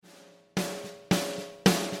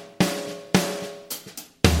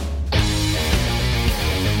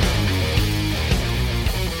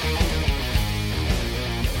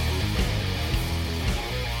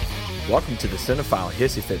Welcome to the Cinephile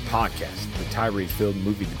Hissy Fit podcast, the tirade-filled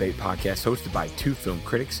movie debate podcast hosted by two film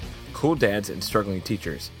critics, cool dads, and struggling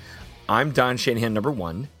teachers. I'm Don Shanahan, number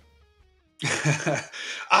one.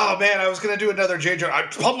 Oh man, I was going to do another J.J.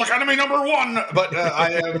 Public Enemy number one, but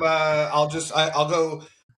I am. I'll go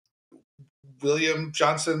William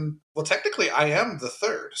Johnson. Well, technically, I am the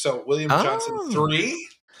third, so William Johnson 3.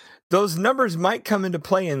 Those numbers might come into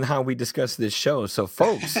play in how we discuss this show. So,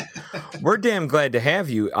 folks, we're damn glad to have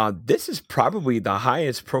you. This is probably the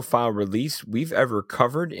highest profile release we've ever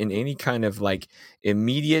covered in any kind of like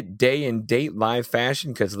immediate day and date live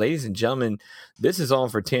fashion. Because, ladies and gentlemen, this is all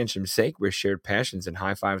for tantrum's sake, where shared passions and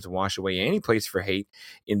high fives wash away any place for hate.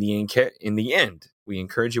 In the end, we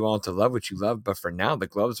encourage you all to love what you love. But for now, the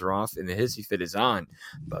gloves are off and the hissy fit is on.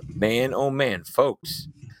 But man, oh man, folks.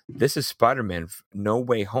 This is Spider-Man No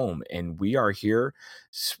Way Home, and we are here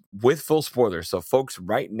with full spoilers. So, folks,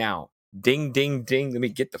 right now, ding, ding, ding, let me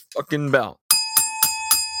get the fucking bell.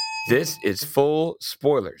 This is full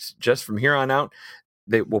spoilers. Just from here on out,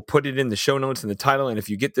 they will put it in the show notes and the title, and if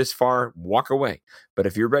you get this far, walk away. But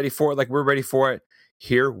if you're ready for it like we're ready for it,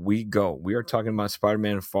 here we go. We are talking about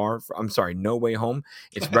Spider-Man No Way Home.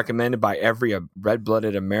 It's recommended by every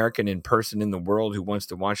red-blooded American in person in the world who wants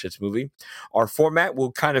to watch this movie. Our format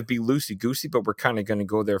will kind of be loosey-goosey, but we're kind of going to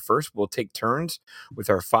go there first. We'll take turns with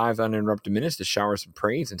our 5 uninterrupted minutes to shower some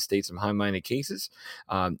praise and state some high-minded cases.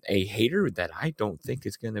 A hater that I don't think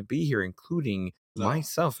is going to be here, including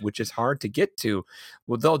myself, which is hard to get to.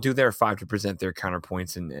 Well, they'll do their 5 to present their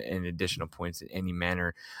counterpoints and additional points in any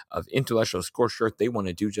manner of intellectual scorched earth they want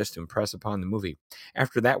to do just to impress upon the movie.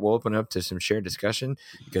 After that, we'll open up to some shared discussion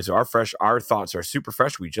because our thoughts are super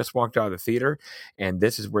fresh. We just walked out of the theater, and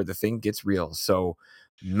this is where the thing gets real. So,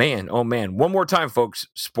 man, oh man, one more time, folks.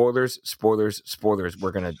 Spoilers, spoilers, spoilers.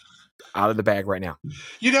 We're gonna out of the bag right now.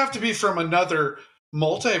 You'd have to be from another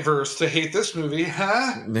multiverse to hate this movie,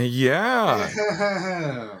 huh? Yeah.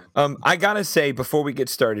 I gotta say before we get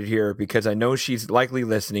started here, because I know she's likely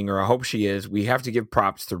listening, or I hope she is, we have to give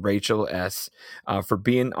props to Rachel S. For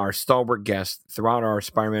being our stalwart guest throughout our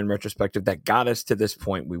Spider-Man retrospective that got us to this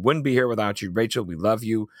point. We wouldn't be here without you, Rachel. We love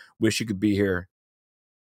you. Wish you could be here.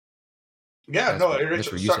 Yeah,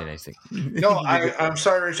 Rachel. I'm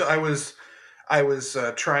sorry, Rachel. I was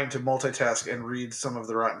trying to multitask and read some of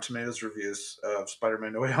the Rotten Tomatoes reviews of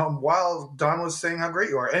Spider-Man No Way Home while Don was saying how great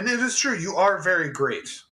you are. And it is true. You are very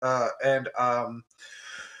great. And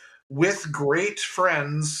with great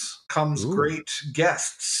friends comes great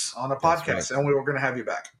guests on a podcast. Right. And we were going to have you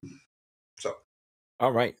back. So,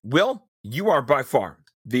 all right. Will, you are by far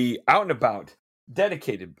the out and about,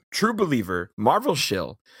 dedicated, true believer, Marvel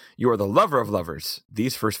shill. You are the lover of lovers.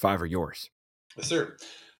 These first 5 are yours. Yes, sir.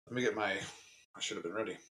 Let me get my... I should have been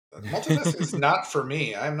ready. Multitasking is not for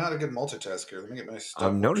me. I'm not a good multitasker. Let me get my stuff.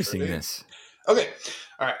 I'm noticing this. Okay.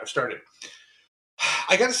 All right. I've started.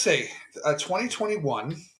 I got to say,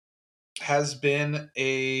 2021 has been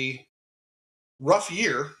a rough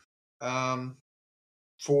year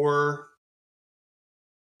for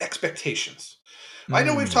expectations. I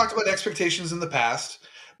know we've talked about expectations in the past,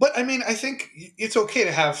 but I mean, I think it's okay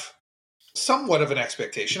to have somewhat of an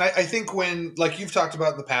expectation. I think when, like you've talked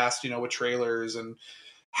about in the past, with trailers and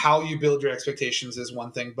how you build your expectations is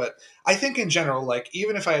one thing. But I think in general, like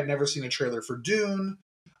even if I had never seen a trailer for Dune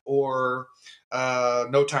or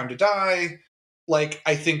No Time to Die, like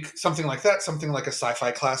I think something like that, something like a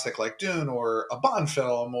sci-fi classic like Dune or a Bond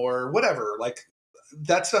film or whatever, like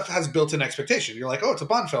that stuff has built-in expectation. You're like, oh, it's a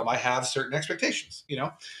Bond film. I have certain expectations,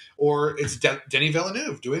 or it's Denis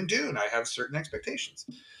Villeneuve doing Dune. I have certain expectations.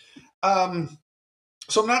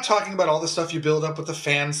 So I'm not talking about all the stuff you build up with the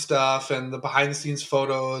fan stuff and the behind the scenes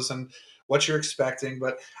photos and what you're expecting.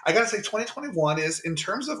 But I got to say 2021 is, in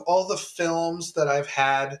terms of all the films that I've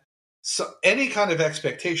had any kind of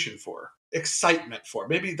expectation for, excitement for,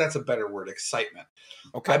 maybe that's a better word, excitement.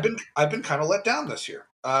 Okay. I've been kind of let down this year.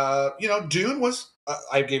 Dune was,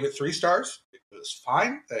 I gave it 3 stars. It was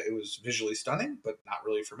fine. It was visually stunning, but not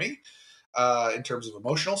really for me, in terms of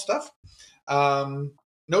emotional stuff.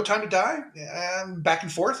 No Time to Die, back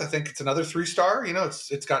and forth. I think it's another 3-star.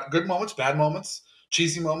 It's got good moments, bad moments,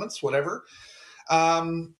 cheesy moments, whatever.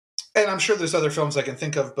 And I'm sure there's other films I can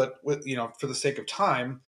think of, but with for the sake of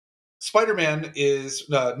time, Spider-Man is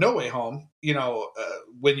No Way Home.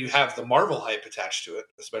 When you have the Marvel hype attached to it,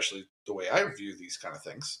 especially the way I view these kind of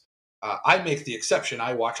things, I make the exception.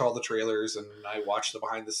 I watch all the trailers and I watch the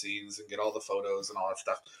behind the scenes and get all the photos and all that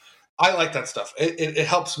stuff. I like that stuff. It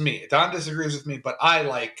helps me. Don disagrees with me, but I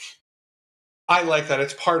like I like that.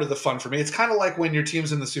 It's part of the fun for me. It's kind of like when your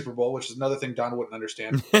team's in the Super Bowl, which is another thing Don wouldn't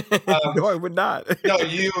understand. No, I would not. No,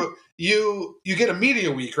 you get a media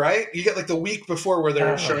week, right? You get like the week before where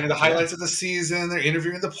they're showing the highlights of the season, they're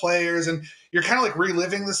interviewing the players, and you're kind of like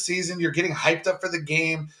reliving the season. You're getting hyped up for the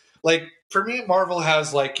game. Like for me, Marvel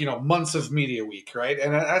has like, months of media week, right?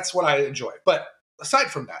 And that's what I enjoy. But aside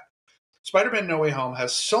from that, Spider-Man No Way Home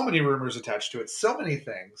has so many rumors attached to it, so many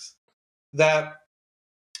things that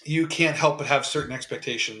you can't help but have certain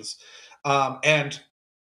expectations. And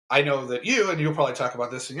I know that and you'll probably talk about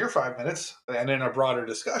this in your 5 minutes and in a broader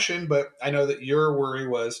discussion, but I know that your worry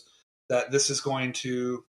was that this is going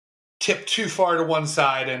to tip too far to one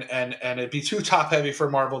side and it'd be too top heavy for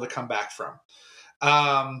Marvel to come back from.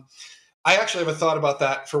 I actually have a thought about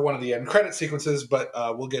that for one of the end credit sequences, but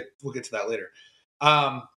we'll get to that later.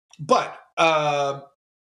 But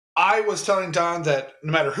I was telling Don that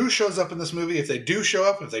no matter who shows up in this movie, if they do show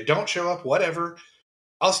up, if they don't show up, whatever,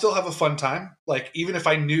 I'll still have a fun time. Like, even if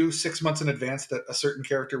I knew 6 months in advance that a certain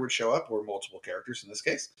character would show up, or multiple characters in this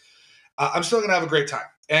case, I'm still going to have a great time.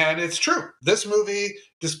 And it's true. This movie,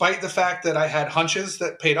 despite the fact that I had hunches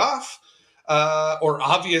that paid off, or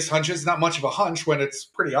obvious hunches, not much of a hunch when it's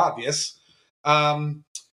pretty obvious,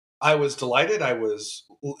 I was delighted.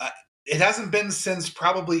 It hasn't been since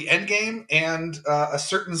probably Endgame and a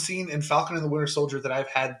certain scene in Falcon and the Winter Soldier that I've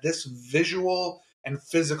had this visual and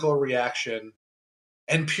physical reaction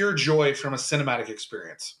and pure joy from a cinematic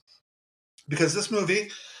experience. Because this movie,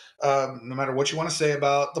 no matter what you want to say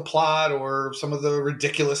about the plot or some of the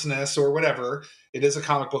ridiculousness or whatever, it is a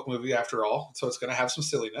comic book movie after all, so it's going to have some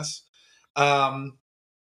silliness.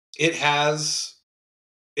 It has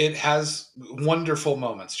wonderful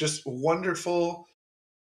moments, just wonderful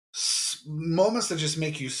moments that just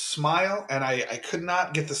make you smile, and I could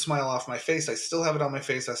not get the smile off my face. I still have it on my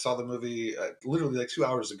face. I saw the movie literally like 2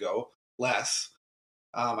 hours ago, less.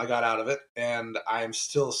 I got out of it, and I'm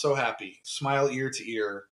still so happy. Smile ear to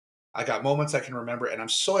ear. I got moments I can remember, and I'm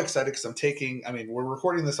so excited because we're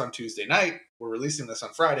recording this on Tuesday night. We're releasing this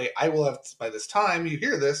on Friday. I will have, by this time you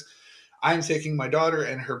hear this, I'm taking my daughter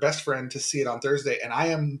and her best friend to see it on Thursday, and I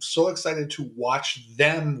am so excited to watch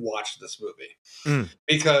them watch this movie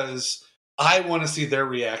because I want to see their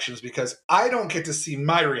reactions because I don't get to see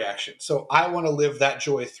my reaction. So I want to live that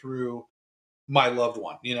joy through my loved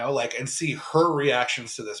one, and see her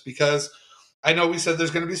reactions to this because I know we said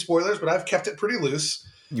there's going to be spoilers, but I've kept it pretty loose.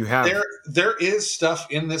 You have. There is stuff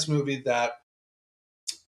in this movie that,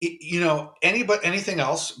 anything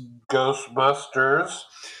else, Ghostbusters,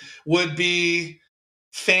 would be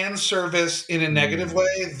fan service in a negative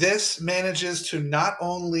way. This manages to not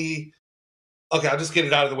only, okay, I'll just get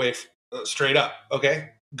it out of the way straight up.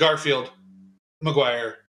 Okay. Garfield,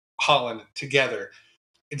 Maguire, Holland together.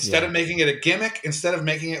 Instead of making it a gimmick, instead of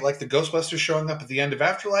making it like the Ghostbusters showing up at the end of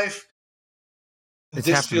Afterlife, it's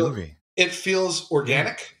half the movie. It feels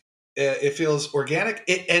organic. Yeah. It feels organic.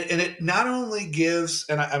 It not only gives,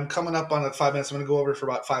 and I'm coming up on 5 minutes. I'm going to go over it for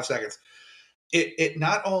about 5 seconds. It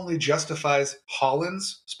not only justifies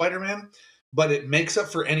Holland's Spider-Man, but it makes up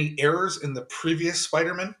for any errors in the previous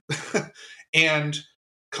Spider-Man and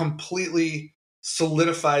completely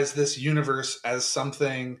solidifies this universe as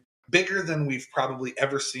something bigger than we've probably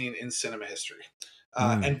ever seen in cinema history,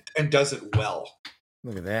 and does it well.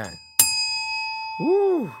 Look at that.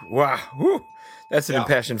 Woo. Wow. Woo. That's an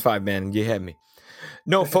impassioned 5, man. You had me.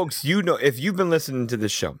 No, folks, if you've been listening to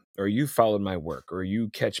this show or you followed my work or you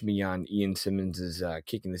catch me on Ian Simmons's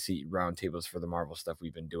Kicking the Seat roundtables for the Marvel stuff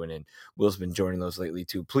we've been doing, and Will's been joining those lately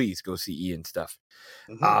too, please go see Ian's stuff.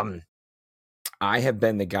 Mm-hmm. I have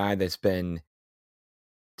been the guy that's been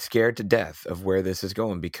scared to death of where this is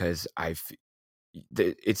going because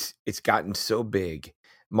it's gotten so big,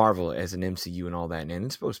 Marvel as an MCU and all that, and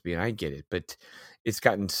it's supposed to be, and I get it, but it's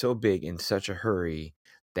gotten so big in such a hurry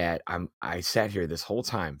that I sat here this whole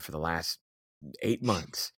time for the last 8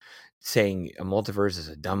 months saying a multiverse is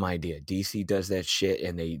a dumb idea. DC does that shit,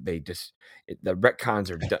 and the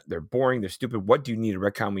retcons they're boring, they're stupid. What do you need a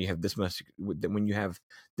retcon when you have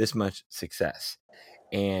this much success?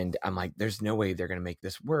 And I'm like, there's no way they're gonna make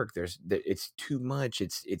this work. It's too much.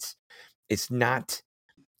 It's not.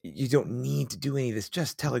 You don't need to do any of this.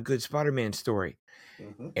 Just tell a good Spider-Man story.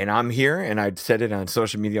 Mm-hmm. And I'm here, and I'd said it on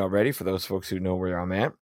social media already for those folks who know where I'm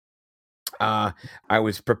at. I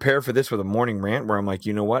was prepared for this with a morning rant where I'm like,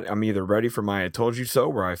 you know what? I'm either ready for my I told you so,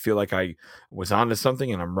 where I feel like I was onto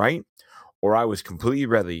something and I'm right, or I was completely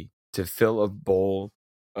ready to fill a bowl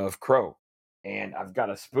of crow. And I've got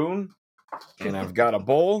a spoon, and I've got a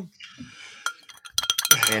bowl,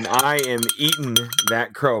 and I am eating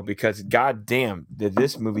that crow because goddamn did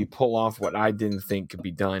this movie pull off what I didn't think could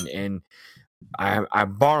be done. And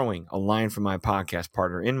I'm borrowing a line from my podcast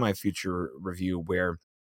partner in my future review where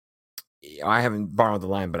I haven't borrowed the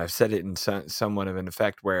line, but I've said it in somewhat of an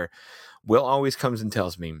effect where Will always comes and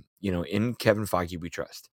tells me, in Kevin Feige we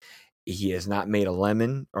trust. He has not made a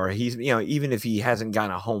lemon, or he's, even if he hasn't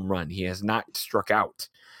gotten a home run, he has not struck out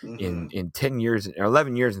in 10 years or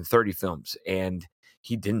 11 years and 30 films. And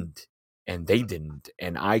he didn't, and they didn't.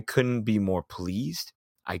 And I couldn't be more pleased.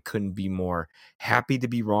 I couldn't be more happy to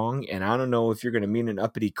be wrong. And I don't know if you're going to meet an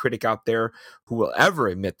uppity critic out there who will ever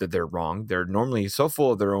admit that they're wrong. They're normally so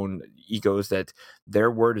full of their own egos that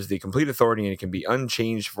their word is the complete authority and it can be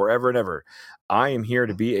unchanged forever and ever. I am here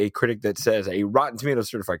to be a critic that says, a Rotten Tomatoes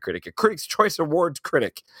certified critic, a Critics' Choice Awards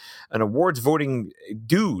critic, an awards voting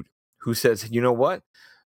dude who says, you know what?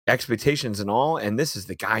 Expectations and all, and this is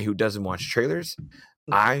the guy who doesn't watch trailers.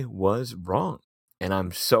 I was wrong. And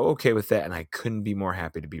I'm so okay with that. And I couldn't be more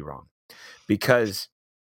happy to be wrong, because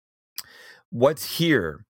what's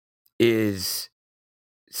here is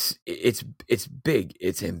it's big,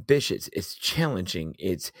 it's ambitious, it's challenging,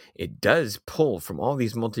 it does pull from all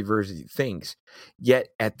these multiverse things. Yet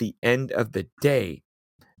at the end of the day,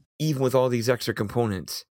 even with all these extra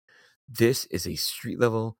components, this is a street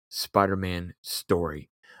level Spider-Man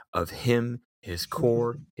story of him, his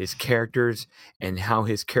core, his characters, and how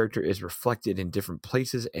his character is reflected in different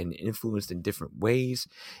places and influenced in different ways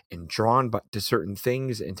and drawn to certain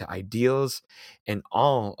things and to ideals, and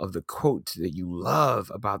all of the quotes that you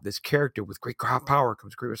love about this character. With great power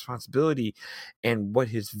comes great responsibility, and what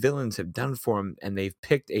his villains have done for him. And they've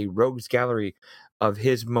picked a rogues gallery of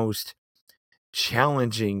his most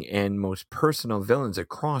challenging and most personal villains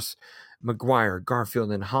across Maguire,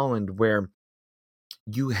 Garfield, and Holland, where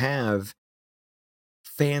you have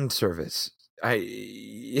fan service.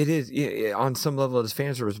 It is on some level it is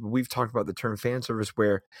fan service, but we've talked about the term fan service,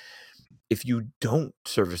 where if you don't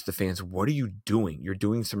service the fans, what are you doing? You're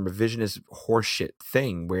doing some revisionist horseshit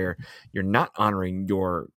thing where you're not honoring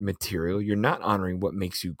your material, you're not honoring what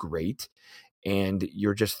makes you great, and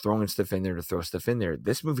you're just throwing stuff in there to throw stuff in there.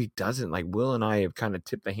 This movie doesn't, like Will and I have kind of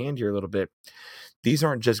tipped the hand here a little bit. These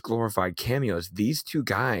aren't just glorified cameos. These two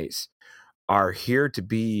guys are here to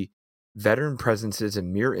be veteran presences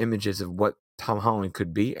and mirror images of what Tom Holland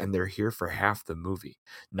could be, and they're here for half the movie.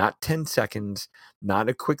 Not 10 seconds, not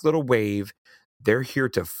a quick little wave. They're here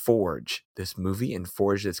to forge this movie and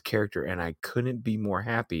forge this character, and I couldn't be more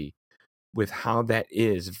happy with how that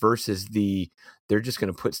is versus they're just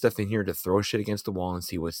going to put stuff in here to throw shit against the wall and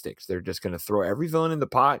see what sticks. They're just going to throw every villain in the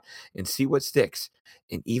pot and see what sticks.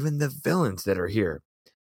 And even the villains that are here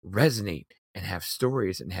resonate and have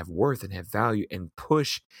stories and have worth and have value and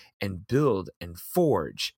push and build and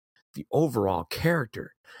forge the overall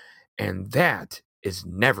character. And that is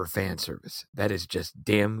never fan service. That is just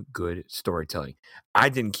damn good storytelling. I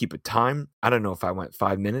didn't keep a time. I don't know if I went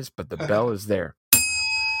 5 minutes, but the bell is there.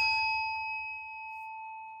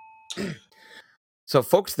 So,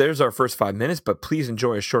 folks, there's our first 5 minutes, but please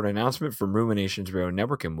enjoy a short announcement from Ruminations Radio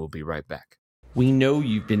Network, and we'll be right back. We know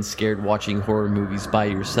you've been scared watching horror movies by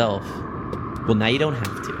yourself. Well, now you don't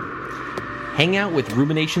have to. Hang out with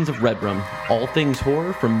Ruminations of Red Rum, all things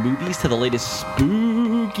horror from movies to the latest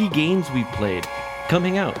spooky games we've played. Come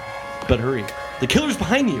hang out. But hurry, the killer's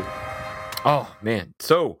behind you. Oh, man.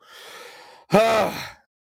 So,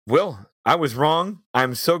 Will, I was wrong.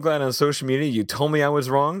 I'm so glad on social media you told me I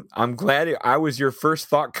was wrong. I'm glad I was your first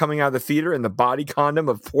thought coming out of the theater in the body condom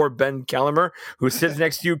of poor Ben Kellemer, who sits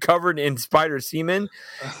next to you covered in spider semen.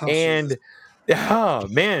 And oh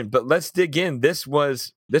man, but let's dig in. This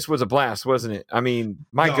was a blast, wasn't it? I mean,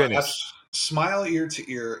 my goodness. Smile ear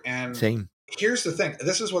to ear. And same. Here's the thing.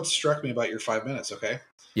 This is what struck me about your 5 minutes, okay?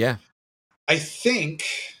 Yeah. I think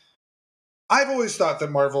I've always thought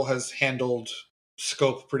that Marvel has handled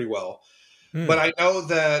scope pretty well. But I know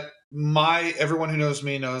that everyone who knows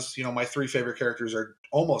me knows, my three favorite characters are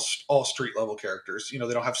almost all street level characters. They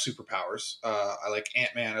don't have superpowers. I like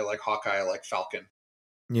Ant-Man, I like Hawkeye, I like Falcon.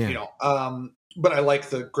 Yeah. But I like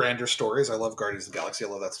the grander stories. I love Guardians of the Galaxy. I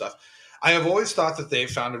love that stuff. I have always thought that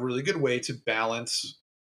they've found a really good way to balance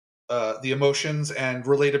the emotions and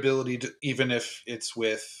relatability, even if it's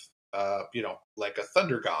with like a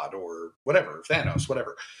thunder god or whatever, Thanos,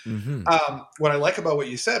 whatever. Mm-hmm. What I like about what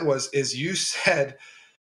you said is you said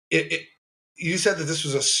you said that this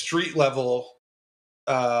was a street level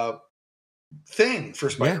thing for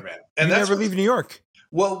Spider-Man, and that's never leave New York.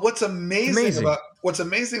 Well, what's amazing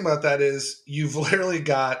about that is you've literally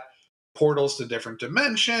got portals to different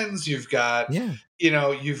dimensions. You've got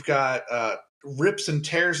you've got rips and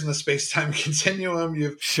tears in the space-time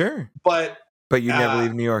continuum. But you never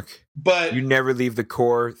leave New York. But you never leave the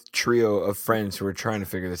core trio of friends who are trying to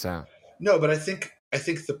figure this out. No, but I think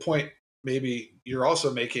the point maybe you're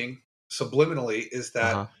also making subliminally is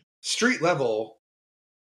that street level,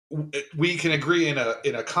 we can agree in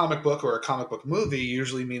a comic book or a comic book movie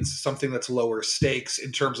usually means something that's lower stakes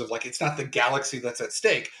in terms of like it's not the galaxy that's at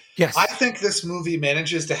stake. Yes. I think this movie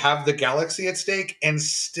manages to have the galaxy at stake and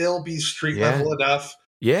still be street level enough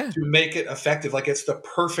to make it effective. Like it's the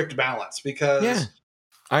perfect balance because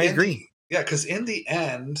I agree. Because in the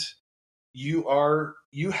end, you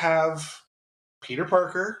have Peter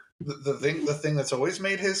Parker. The thing that's always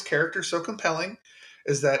made his character so compelling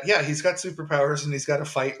is that he's got superpowers and he's got to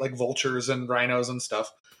fight like vultures and rhinos and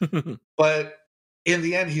stuff. But in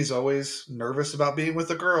the end, he's always nervous about being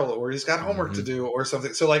with a girl, or he's got homework to do, or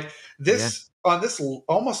something. So like this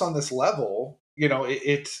almost on this level, you know,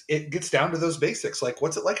 it gets down to those basics. Like,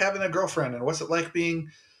 what's it like having a girlfriend, and what's it like being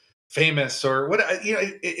famous, or what? You know,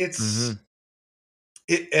 it's.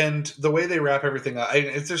 And the way they wrap everything up,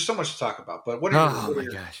 there's so much to talk about. But what are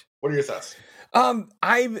your thoughts?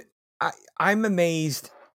 I'm amazed.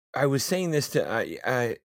 I was saying this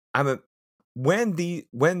to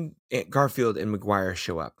when Garfield and Maguire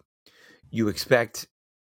show up, you expect.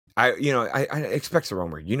 I expect the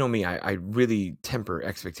wrong word. You know me. I really temper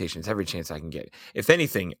expectations every chance I can get. If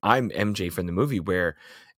anything, I'm MJ from the movie, where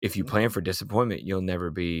if you plan for disappointment, you'll never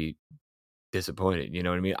be disappointed. You know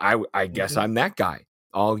what I mean? I guess I'm that guy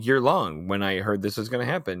all year long when I heard this was going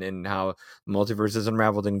to happen and how multiverse is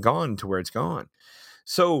unraveled and gone to where it's gone.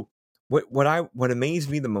 So what amazed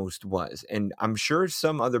me the most was, and I'm sure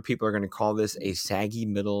some other people are going to call this a saggy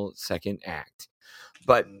middle second act,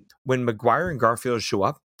 but when Maguire and Garfield show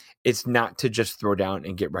up, it's not to just throw down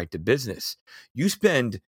and get right to business. You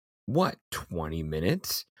spend 20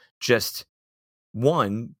 minutes just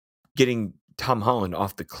getting Tom Holland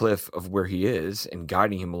off the cliff of where he is and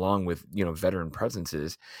guiding him along with, veteran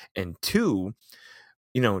presences, and 2,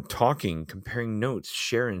 talking, comparing notes,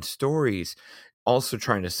 sharing stories, also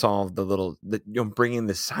trying to solve bringing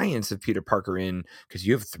the science of Peter Parker in, because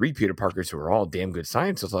you have 3 Peter Parkers who are all damn good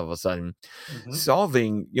scientists all of a sudden,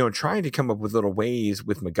 solving, trying to come up with little ways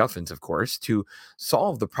with MacGuffins, of course, to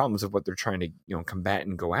solve the problems of what they're trying to, combat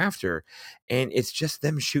and go after. And it's just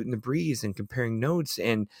them shooting the breeze and comparing notes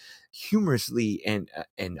and humorously and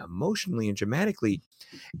emotionally and dramatically.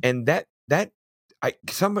 And that like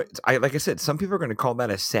I said, some people are going to call that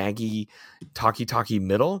a saggy, talky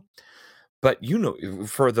middle. But,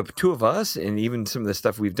 for the 2 of us and even some of the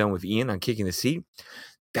stuff we've done with Ian on Kicking the Seat,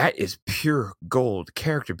 that is pure gold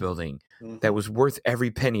character building that was worth every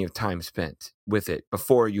penny of time spent with it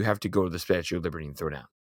before you have to go to the Statue of Liberty and throw down.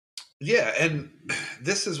 Yeah, and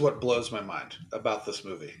this is what blows my mind about this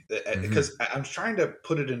movie, because I'm trying to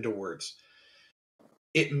put it into words.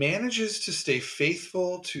 It manages to stay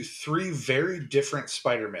faithful to 3 very different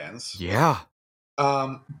Spider-Mans. Yeah.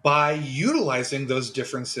 By utilizing those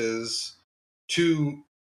differences to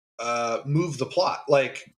move the plot.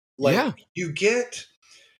 Like you get,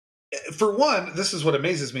 for one, this is what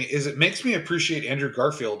amazes me, is it makes me appreciate Andrew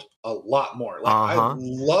Garfield a lot more. Like I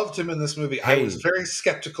loved him in this movie. I was very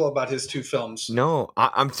skeptical about his 2 films. No,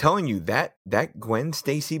 I'm telling you, that Gwen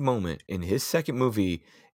Stacy moment in his second movie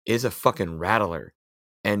is a fucking rattler.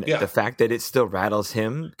 And the fact that it still rattles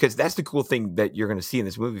him, because that's the cool thing that you're going to see in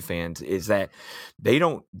this movie, fans, is that they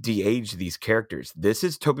don't de-age these characters. This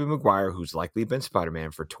is Tobey Maguire, who's likely been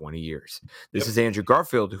Spider-Man for 20 years. This is Andrew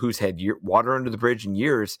Garfield, who's had water under the bridge in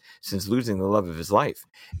years since losing the love of his life.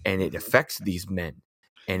 And it affects these men.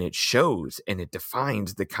 And it shows and it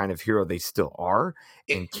defines the kind of hero they still are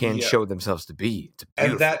and can show themselves to be.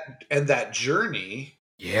 And that journey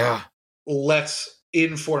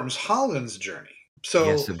informs Holland's journey. So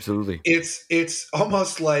yes, absolutely. It's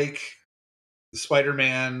almost like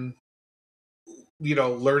Spider-Man,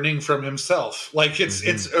 learning from himself. Like it's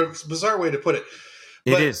a bizarre way to put it.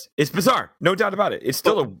 But, it is. It's bizarre, no doubt about it. It's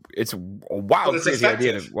still a wild, crazy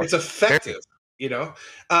idea. It's effective.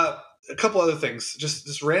 A couple other things,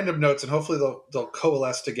 just random notes, and hopefully they'll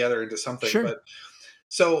coalesce together into something. Sure. But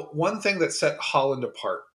so one thing that set Holland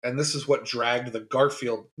apart, and this is what dragged the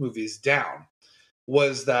Garfield movies down,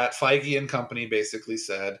 was that Feige and company basically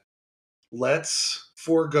said, let's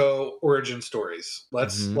forego origin stories.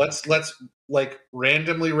 Let's like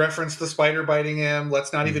randomly reference the spider biting him.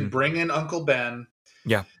 Let's not even bring in Uncle Ben.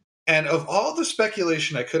 Yeah. And of all the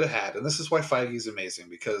speculation I could have had, and this is why Feige is amazing,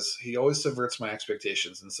 because he always subverts my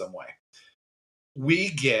expectations in some way. We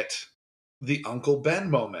get the Uncle Ben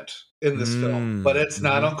moment in this film, but it's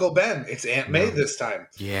not Uncle Ben. It's Aunt May this time.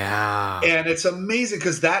 Yeah. And it's amazing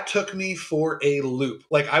because that took me for a loop.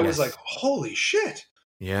 Like I was like, holy shit.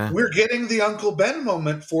 Yeah. We're getting the Uncle Ben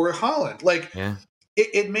moment for Holland. Like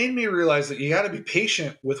it made me realize that you got to be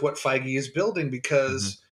patient with what Feige is building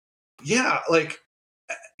because, like,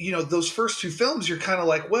 those first two films, you're kind of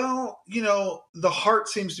like, well, the heart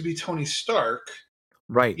seems to be Tony Stark,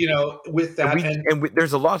 right? With that, and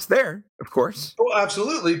there's a loss there, of course. Oh,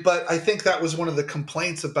 absolutely. But I think that was one of the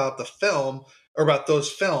complaints about the film or about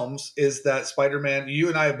those films is that Spider-Man. You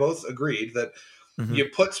and I both agreed that. You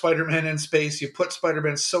put Spider-Man in space. You put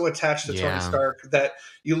Spider-Man so attached to Tony Stark that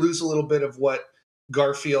you lose a little bit of what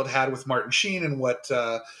Garfield had with Martin Sheen and what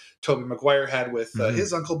Tobey Maguire had with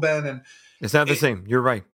his Uncle Ben. And it's not the same. You're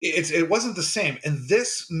right. It wasn't the same. And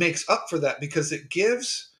this makes up for that because it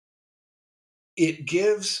gives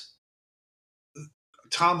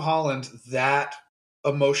Tom Holland that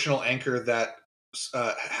emotional anchor that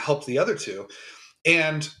helped the other two.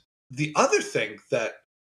 And the other thing that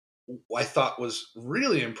I thought was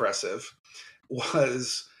really impressive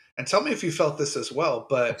was, and tell me if you felt this as well,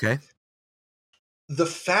 but the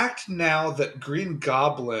fact now that Green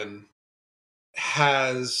Goblin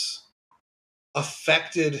has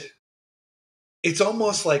affected, it's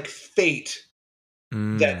almost like fate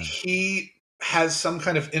that he has some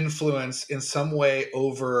kind of influence in some way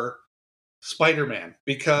over Spider-Man,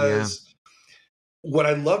 because what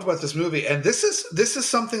I loved about this movie, and this is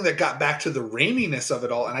something that got back to the raininess of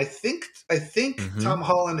it all, and I think Tom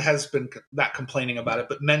Holland has been not complaining about it,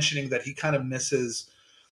 but mentioning that he kind of misses,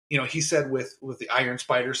 he said with the Iron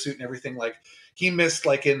Spider suit and everything, like he missed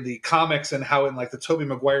like in the comics and how in like the Tobey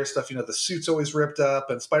Maguire stuff, the suit's always ripped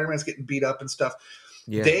up and Spider-Man's getting beat up and stuff.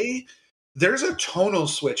 Yeah. There's a tonal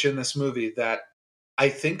switch in this movie that I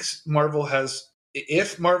think Marvel has.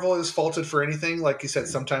 If Marvel is faulted for anything, like you said,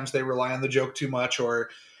 sometimes they rely on the joke too much, or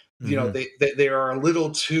they are a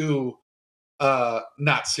little too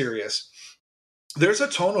not serious. There's a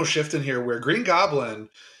tonal shift in here where Green Goblin,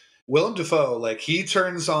 Willem Dafoe, like he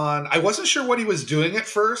turns on. I wasn't sure what he was doing at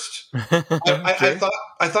first.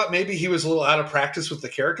 I thought maybe he was a little out of practice with the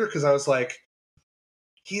character because I was like,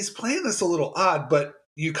 he's playing this a little odd, but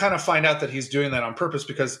you kind of find out that he's doing that on purpose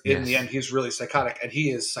because in the end he's really psychotic, and he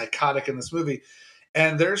is psychotic in this movie.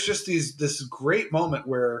 And there's just this great moment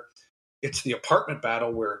where it's the apartment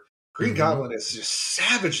battle where Green Goblin is just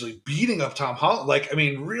savagely beating up Tom Holland. Like, I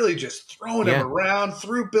mean, really just throwing him around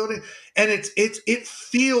through building. And it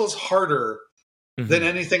feels harder than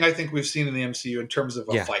anything I think we've seen in the MCU in terms of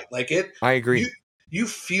a fight. Like I agree. You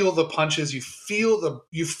feel the punches, you feel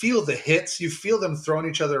the hits, you feel them throwing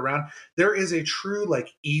each other around. There is a true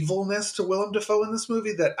like evilness to Willem Dafoe in this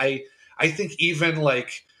movie that I think even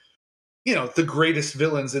like, the greatest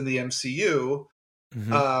villains in the MCU,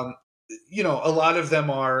 a lot of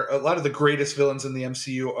the greatest villains in the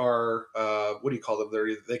MCU are, what do you call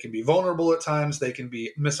them? They can be vulnerable at times. They can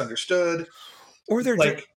be misunderstood, or they're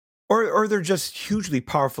like, or they're just hugely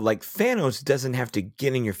powerful. Like Thanos doesn't have to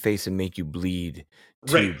get in your face and make you bleed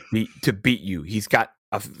to beat you. He's got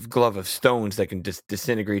a glove of stones that can just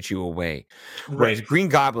disintegrate you away. Whereas Green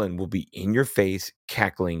Goblin will be in your face,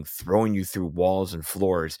 cackling, throwing you through walls and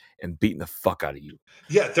floors, and beating the fuck out of you.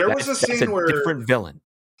 Yeah, there was a scene where different villain.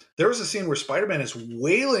 There was a scene where Spider-Man is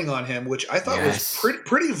wailing on him, which I thought was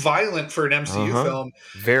pretty violent for an MCU film.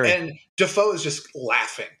 Very. And Dafoe is just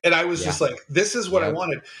laughing. And I was just like, this is what I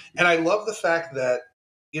wanted. And I love the fact that,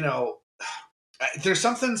 there's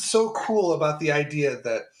something so cool about the idea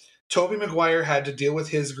that Tobey Maguire had to deal with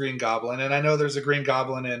his Green Goblin. And I know there's a Green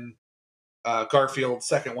Goblin in Garfield,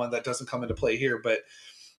 second one, that doesn't come into play here. But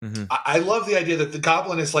I love the idea that the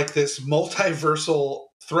Goblin is like this multiversal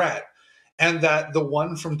threat. And that the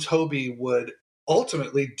one from Tobey would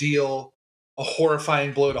ultimately deal a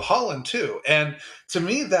horrifying blow to Holland too. And to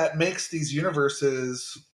me, that makes these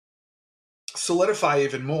universes solidify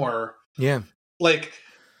even more. Yeah. Like,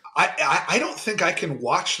 I don't think I can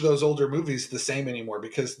watch those older movies the same anymore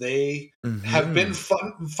because they have been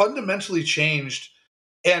fundamentally changed,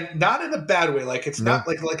 and not in a bad way. Like, it's not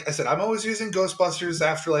like I said, I'm always using Ghostbusters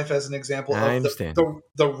Afterlife as an example of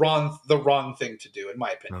the wrong thing to do, in my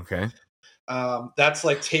opinion. Okay. That's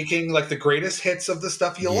like taking like the greatest hits of the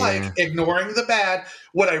stuff you like, ignoring the bad.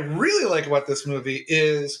 What I really like about this movie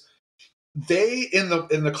is they, in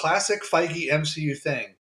the classic Feige MCU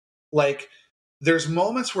thing, like there's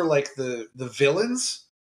moments where like the villains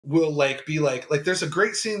will like be like there's a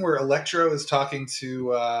great scene where Electro is talking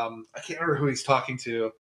to I can't remember who he's talking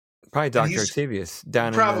to. Probably Dr. Octavius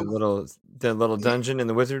down in the little dungeon in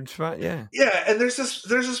the wizard spot. Yeah. Yeah, and there's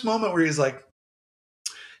this moment where he's like,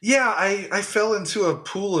 yeah, I fell into a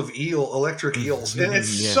pool of electric eels. And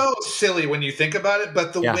it's so silly when you think about it.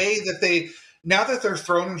 But the way that now that they're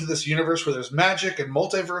thrown into this universe where there's magic and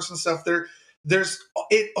multiverse and stuff,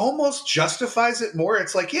 it almost justifies it more.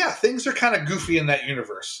 It's like, yeah, things are kind of goofy in that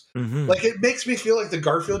universe. Like, it makes me feel like the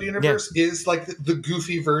Garfield universe is like the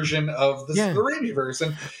goofy version of the Raimi-verse,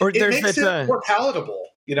 and it makes it more palatable,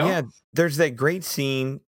 you know? Yeah, there's that great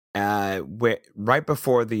scene where right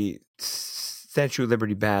before the Statue of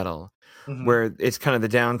Liberty battle, where it's kind of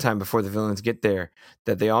the downtime before the villains get there,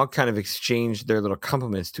 that they all kind of exchange their little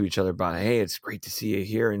compliments to each other about, hey, it's great to see you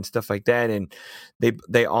here and stuff like that. And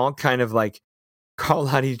they all kind of like call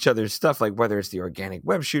out each other's stuff, like whether it's the organic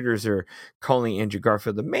web shooters or calling Andrew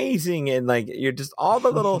Garfield amazing. And like, you're just all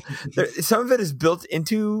the little, some of it is built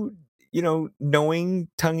into, knowing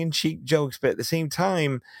tongue-in-cheek jokes, but at the same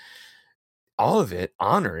time, all of it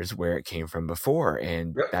honors where it came from before.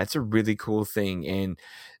 And that's a really cool thing.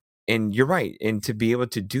 And you're right. And to be able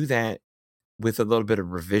to do that with a little bit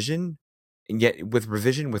of revision, and yet with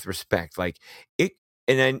respect, like it,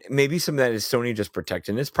 and then maybe some of that is Sony just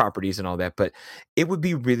protecting its properties and all that, but it would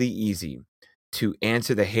be really easy to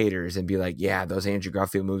answer the haters and be like, yeah, those Andrew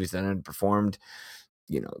Garfield movies that underperformed,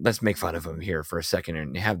 let's make fun of them here for a second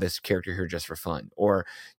and have this character here just for fun. Or,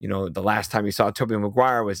 the last time you saw Tobey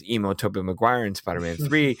Maguire was emo Tobey Maguire in Spider-Man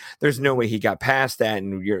 3. There's no way he got past that.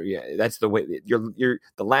 And that's the way you're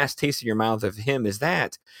the last taste in your mouth of him is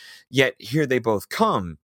that. Yet here they both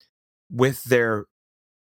come with their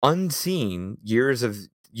unseen years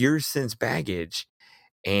since baggage,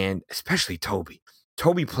 and especially Toby.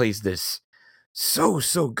 Toby plays this so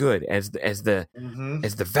good as the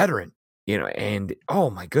veteran, and oh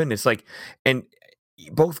my goodness, like, and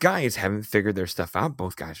both guys haven't figured their stuff out.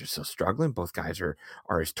 Both guys are still struggling. Both guys are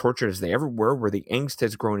as tortured as they ever were, where the angst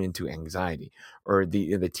has grown into anxiety, or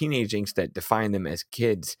the teenage angst that defined them as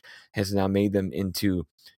kids has now made them into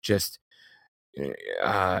just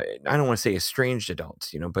I don't want to say estranged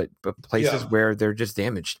adults, but places where they're just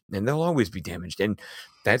damaged, and they'll always be damaged. And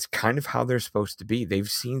that's kind of how they're supposed to be. They've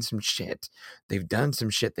seen some shit. They've done some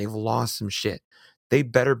shit. They've lost some shit. They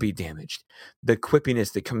better be damaged. The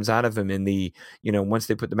quippiness that comes out of them in the, once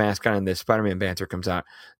they put the mask on and the Spider-Man banter comes out,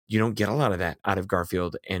 you don't get a lot of that out of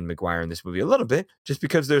Garfield and Maguire in this movie. A little bit, just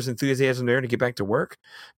because there's enthusiasm there to get back to work,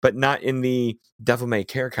 but not in the devil may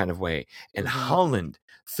care kind of way. And Holland,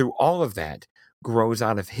 through all of that, grows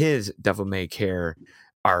out of his devil may care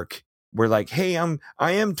arc. We're like, hey,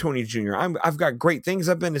 I am Tony Jr. I've got great things.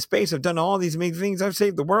 I've been to space. I've done all these amazing things. I've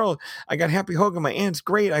saved the world. I got Happy Hogan. My aunt's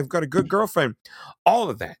great. I've got a good girlfriend. All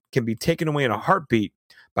of that can be taken away in a heartbeat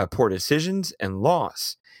by poor decisions and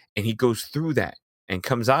loss. And he goes through that and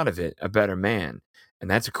comes out of it a better man. And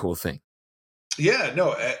that's a cool thing. Yeah,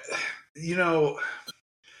 no,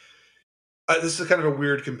 this is kind of a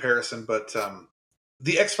weird comparison, but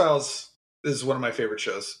the X-Files is one of my favorite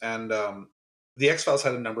shows. And the X-Files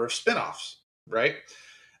had a number of spin-offs, right?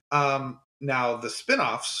 Now, the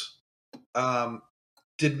spin-offs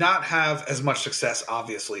did not have as much success,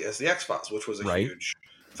 obviously, as the X-Files, which was a huge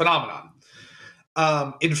phenomenon.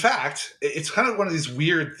 In fact, it's kind of one of these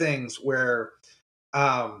weird things where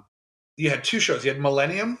you had two shows. You had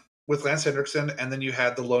Millennium with Lance Henriksen, and then you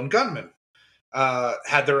had The Lone Gunmen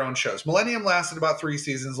had their own shows. Millennium lasted about 3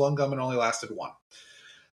 seasons. Lone Gunmen only lasted 1.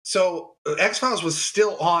 So X-Files was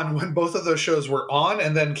still on when both of those shows were on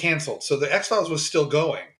and then canceled. So the X-Files was still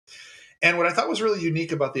going. And what I thought was really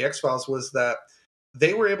unique about the X-Files was that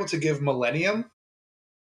they were able to give Millennium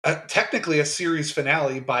technically a series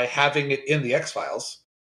finale by having it in the X-Files.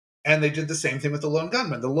 And they did the same thing with The Lone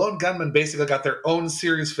Gunmen. The Lone Gunmen basically got their own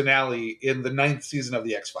series finale in the 9th season of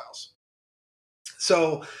the X-Files.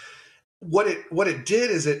 So what it did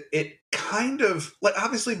is it kind of, like,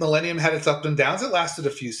 obviously Millennium had its ups and downs. It lasted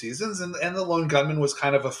a few seasons, and The Lone Gunmen was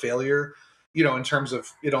kind of a failure, in terms of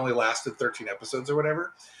it only lasted 13 episodes or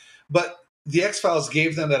whatever. But the X-Files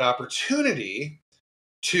gave them that opportunity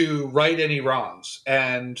to right any wrongs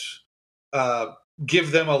and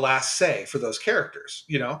give them a last say for those characters,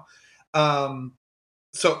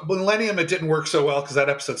 So Millennium, it didn't work so well because that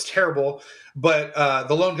episode's terrible. But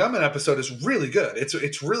the Lone Gunmen episode is really good.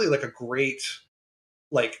 It's really like a great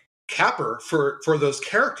capper for those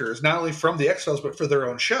characters, not only from the X-Files but for their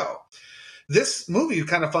own show. This movie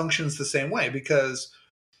kind of functions the same way because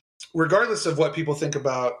regardless of what people think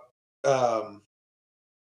about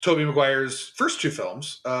Tobey Maguire's first 2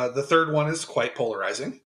 films, the third one is quite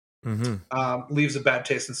polarizing. Leaves a bad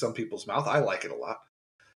taste in some people's mouth. I like it a lot.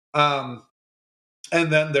 And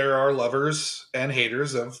then there are lovers and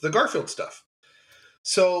haters of the Garfield stuff.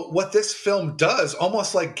 So what this film does,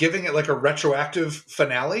 almost like giving it like a retroactive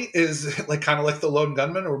finale, is like kind of like The Lone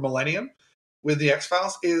Gunmen or Millennium with the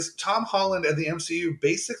X-Files, is Tom Holland and the MCU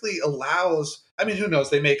basically allows, I mean, who knows?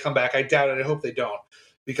 They may come back. I doubt it. I hope they don't,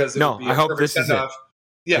 because it would be a perfect send-off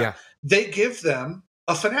Yeah. They give them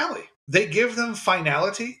a finale. They give them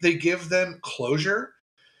finality. They give them closure.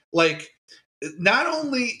 Like, not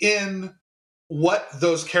only in what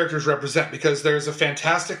those characters represent, because there's a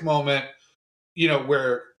fantastic moment,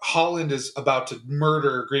 where Holland is about to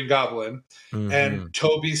murder Green Goblin, and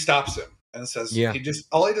Toby stops him and says,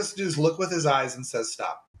 all he does do is look with his eyes and says,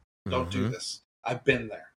 stop, don't do this. I've been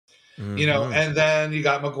there. And then you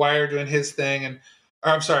got Maguire doing his thing,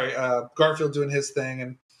 Garfield doing his thing,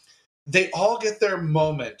 and they all get their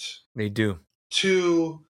moment. They do.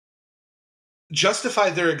 To justify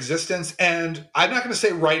their existence. And I'm not going to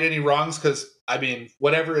say right any wrongs, because,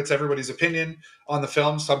 whatever, it's everybody's opinion on the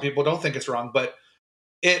film. Some people don't think it's wrong, but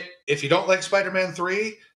if you don't like Spider-Man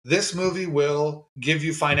 3, this movie will give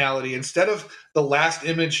you finality. Instead of the last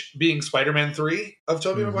image being Spider-Man 3 of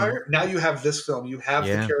Tobey Maguire, now you have this film. You have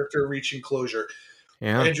the character reaching closure.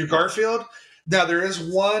 Yeah. Andrew Garfield. Now, there is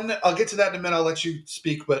one, I'll get to that in a minute. I'll let you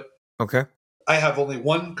speak, but okay. I have only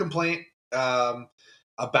one complaint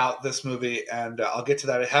about this movie, and I'll get to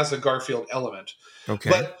that. It has a Garfield element.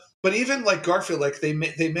 Okay. But even like Garfield, like they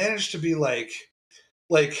managed to be like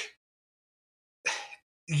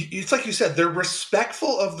it's like you said, they're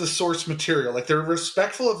respectful of the source material. Like, they're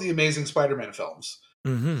respectful of the Amazing Spider-Man films,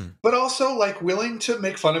 but also like willing to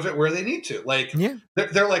make fun of it where they need to. Like,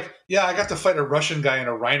 they're like, yeah, I got to fight a Russian guy in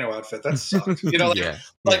a rhino outfit. That sucked.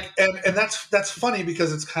 And that's funny,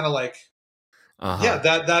 because it's kind of like,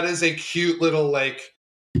 that is a cute little, like,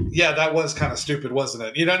 that was kind of stupid, wasn't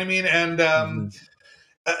it? You know what I mean? And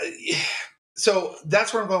so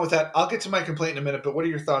that's where I'm going with that. I'll get to my complaint in a minute, but what are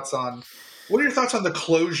your thoughts on the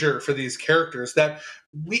closure for these characters that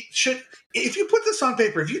we should, if you put this on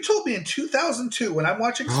paper, if you told me in 2002 when I'm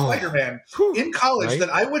watching Spider-Man in college that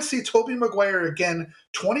I would see Tobey Maguire again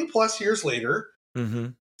 20 plus years later,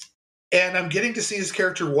 and I'm getting to see his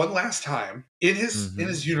character one last time in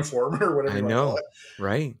his uniform or whatever you want to call it,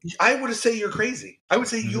 right? I would say you're crazy. I would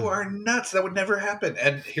say you are nuts. That would never happen.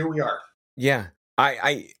 And here we are. Yeah.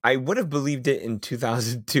 I would have believed it in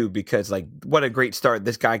 2002, because, like, what a great start.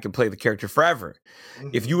 This guy can play the character forever.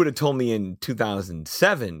 If you would have told me in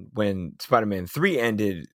 2007, when Spider-Man 3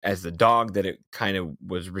 ended as the dog that it kind of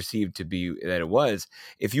was received to be that it was,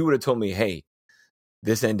 if you would have told me, hey,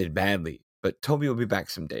 this ended badly, but Toby will be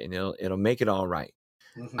back someday and it'll make it all right.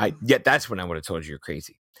 That's when I would have told you you're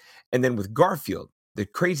crazy. And then with Garfield, the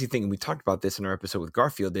crazy thing, and we talked about this in our episode with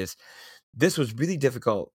Garfield, is this was really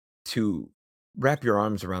difficult to wrap your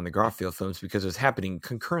arms around the Garfield films, because it was happening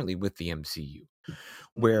concurrently with the MCU,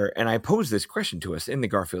 and I posed this question to us in the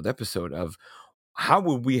Garfield episode of how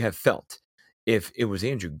would we have felt if it was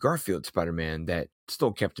Andrew Garfield Spider-Man that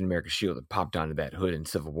stole Captain America's shield and popped onto that hood in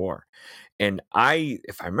Civil War. And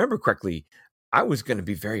if I remember correctly, I was going to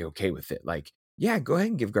be very okay with it. Like, yeah, go ahead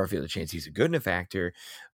and give Garfield a chance. He's a good enough actor.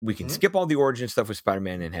 We can skip all the origin stuff with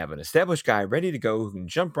Spider-Man and have an established guy ready to go who can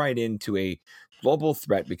jump right into a global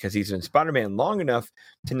threat, because he's been Spider-Man long enough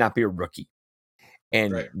to not be a rookie.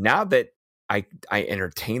 And now that I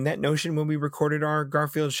entertained that notion when we recorded our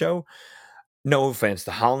Garfield show, no offense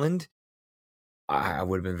to Holland, I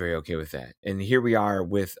would have been very okay with that. And here we are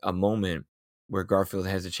with a moment where Garfield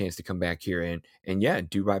has a chance to come back here and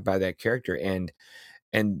do right by that character. And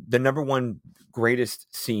the number one greatest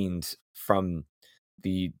scenes from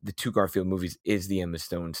the two Garfield movies is the Emma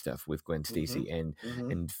Stone stuff with Gwen Stacy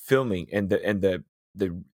and filming and the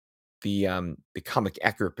comic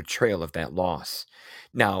accurate portrayal of that loss.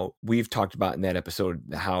 Now, we've talked about in that episode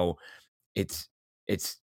how it's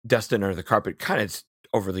dusted under the carpet kind of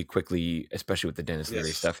overly quickly, especially with the Dennis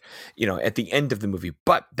Leary stuff, at the end of the movie,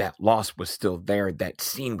 but that loss was still there. That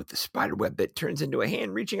scene with the spider web that turns into a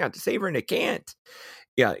hand reaching out to save her and it can't.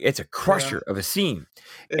 Yeah, it's a crusher of a scene.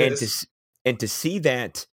 And to see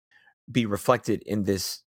that be reflected in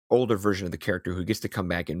this older version of the character who gets to come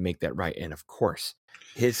back and make that right. And of course,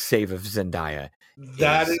 his save of Zendaya.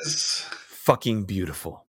 That is fucking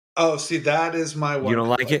beautiful. Oh, see, that is my one. You don't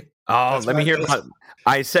like it? Oh, let me hear about it.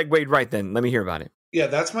 I segued right then. Let me hear about it. Yeah,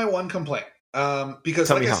 that's my one complaint. Because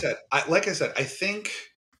like I said, I think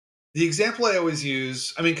the example I always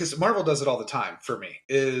use, because Marvel does it all the time for me,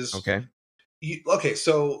 is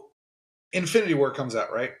so Infinity War comes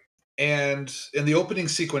out, right? And in the opening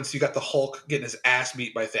sequence, you got the Hulk getting his ass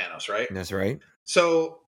beat by Thanos, right? That's right.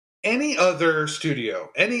 So any other studio,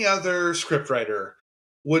 any other scriptwriter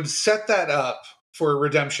would set that up for a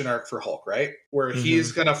redemption arc for Hulk, right? Where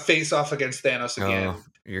he's going to face off against Thanos again. Oh,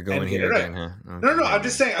 you're going here again, huh? Okay. No. I'm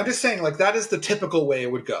just saying, like, that is the typical way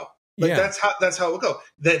it would go. Like, that's how it would go.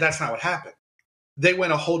 That's not what happened. They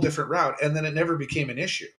went a whole different route, and then it never became an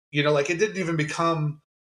issue. Like, it didn't even become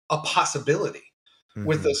a possibility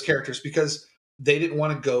with those characters, because they didn't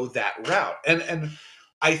want to go that route. And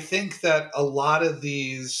I think that a lot of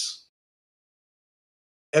these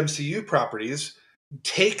MCU properties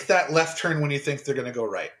take that left turn when you think they're going to go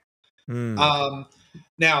right.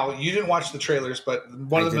 Now, you didn't watch the trailers, but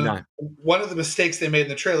one of the mistakes they made in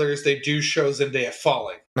the trailer is they do show Zendaya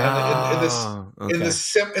falling in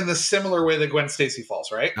the similar way that Gwen Stacy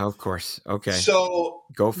falls, right? Of course. Okay. So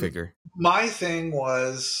go figure. My thing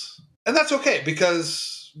was, and that's okay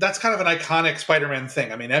because that's kind of an iconic Spider-Man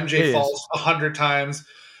thing. I mean, MJ falls 100 times,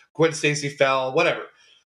 Gwen Stacy fell, whatever.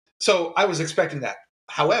 So I was expecting that.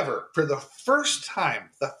 However, for the first time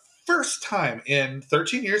in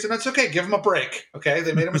 13 years, and that's okay, give them a break, okay?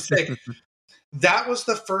 They made a mistake. That was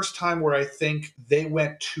the first time where I think they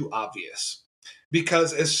went too obvious.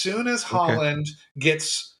 Because as soon as Holland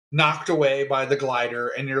gets knocked away by the glider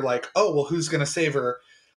and you're like, oh, well, who's going to save her?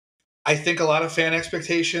 I think a lot of fan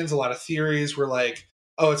expectations, a lot of theories were like,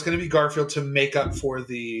 oh, it's going to be Garfield to make up for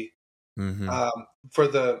the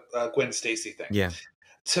Gwen Stacy thing. Yeah.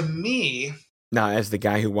 To me... Now, as the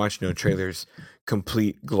guy who watched no trailers,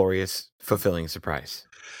 complete, glorious, fulfilling surprise.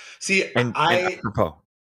 See, I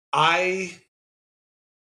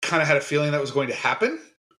kind of had a feeling that was going to happen,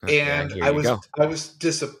 and I was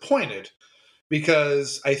disappointed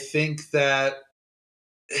because I think that,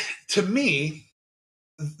 to me,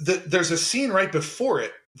 there's a scene right before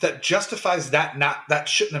it that justifies that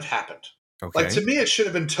shouldn't have happened. Okay. Like, to me, it should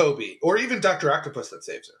have been Toby or even Dr. Octopus that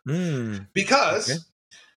saves her, because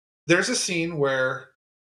there's a scene where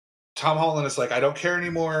Tom Holland is like, I don't care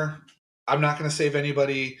anymore. I'm not going to save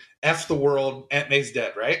anybody. F the world. Aunt May's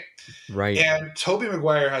dead, right? Right. And Tobey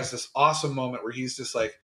Maguire has this awesome moment where he's just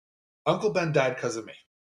like, Uncle Ben died because of me.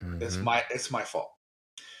 It's my fault.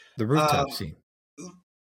 The rooftop scene.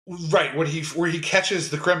 Right. Where he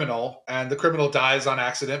catches the criminal and the criminal dies on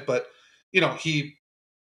accident, but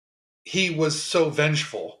he was so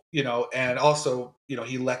vengeful, and also,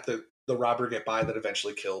 he let the robber get by that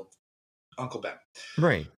eventually killed Uncle Ben.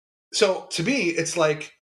 Right. So to me, it's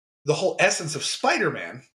like the whole essence of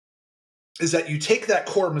Spider-Man is that you take that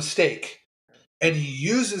core mistake and he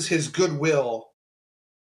uses his goodwill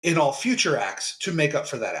in all future acts to make up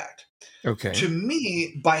for that act. Okay. To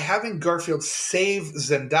me, by having Garfield save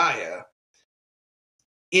Zendaya,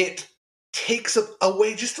 it takes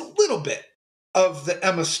away just a little bit of the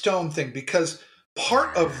Emma Stone thing, because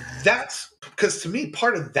to me,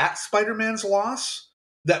 part of that Spider-Man's loss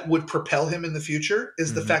that would propel him in the future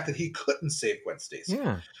is the fact that he couldn't save Gwen Stacy.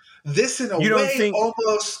 Yeah. This, in a way,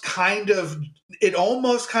 almost kind of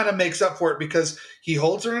makes up for it, because he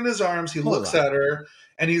holds her in his arms, he looks at her,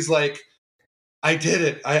 and he's like, I did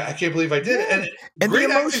it. I can't believe I did it. And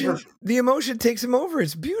the emotion takes him over.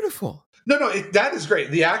 It's beautiful. No, that is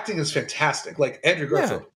great. The acting is fantastic. Like Andrew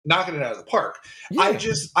Garfield, knocking it out of the park. Yeah.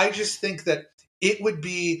 I just think that it would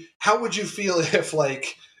be, how would you feel if,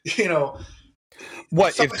 like,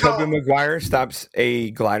 what if Tobey Maguire stops a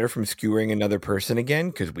glider from skewering another person again?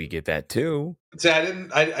 Because we get that too. See, I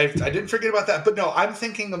didn't forget about that. But no, I'm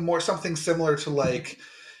thinking of more something similar to, like,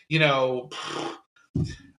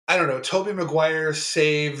 I don't know, Tobey Maguire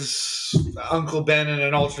saves Uncle Ben in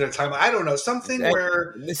an alternate time. I don't know, something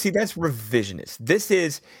where... See, that's revisionist. This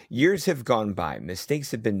is, years have gone by.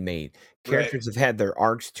 Mistakes have been made. Characters have had their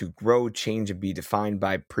arcs to grow, change, and be defined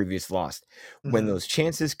by previous loss. When those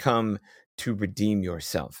chances come to redeem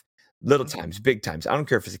yourself, little times, big times, I don't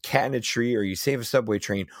care if it's a cat in a tree or you save a subway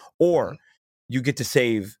train or you get to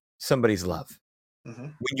save somebody's love.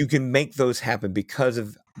 When you can make those happen because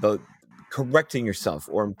of the... correcting yourself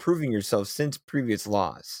or improving yourself since previous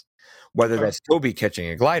loss, whether that's Toby catching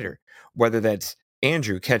a glider, whether that's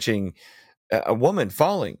Andrew catching a woman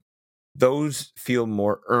falling, those feel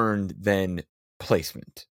more earned than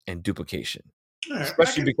placement and duplication,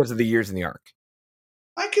 especially because of the years in the arc.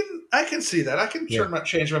 I can see that. I can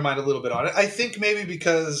change my mind a little bit on it. I think maybe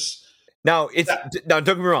because now don't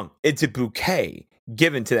get me wrong, it's a bouquet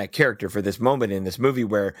given to that character for this moment in this movie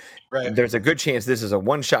where there's a good chance this is a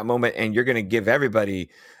one-shot moment and you're going to give everybody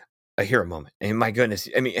a hero moment. And my goodness,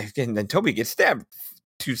 I mean, and then Toby gets stabbed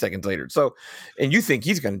 2 seconds later. So, and you think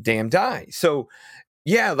he's going to damn die. So,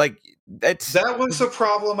 yeah, like that was a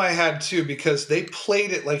problem I had too, because they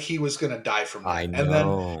played it like he was going to die from that. I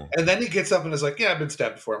know. And then he gets up and is like, "Yeah, I've been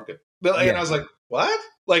stabbed before. I'm good." And I was like, "What?"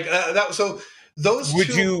 Like that. So those would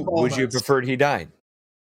you have preferred he died?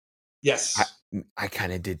 Yes. I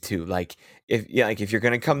kind of did too. Like if you're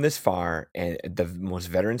going to come this far, and the most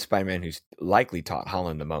veteran Spider-Man who's likely taught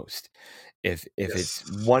Holland the most, if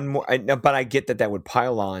it's one more, but I get that would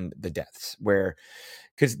pile on the deaths,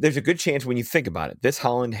 because there's a good chance when you think about it, this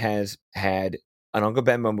Holland has had an Uncle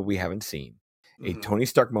Ben moment we haven't seen, a Tony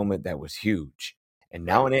Stark moment that was huge, and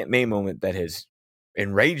now an Aunt May moment that has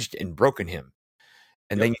enraged and broken him,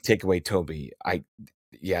 and then you take away Toby.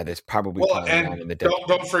 That's probably well, and in the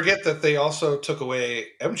don't forget that they also took away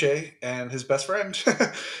MJ and his best friend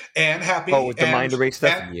and Happy. with the mind erase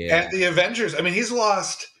stuff, and the Avengers. I mean, he's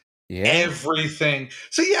lost everything.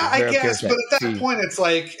 So I guess, but at that point, it's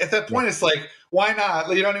like it's like, why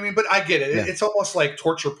not? You know what I mean? But I get it. It's almost like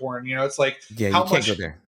torture porn. You know, it's like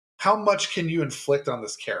how much can you inflict on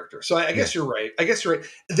this character? So I guess you're right.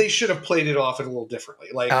 They should have played it off a little differently.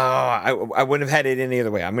 Like, I wouldn't have had it any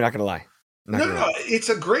other way. I'm not going to lie. No, it's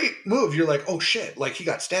a great move. You're like, oh shit, like he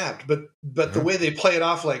got stabbed, but the way they play it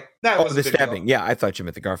off, like that was the stabbing. Yeah, I thought you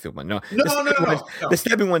meant the Garfield one. No. The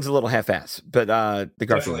stabbing one's a little half-ass, but the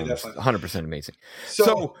Garfield one was 100% amazing.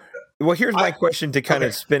 So, well, here's my question to kind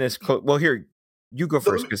of spin us close. Well, here you go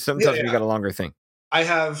first because sometimes we got a longer thing. I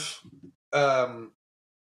have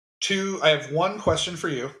I have one question for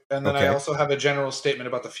you, and then I also have a general statement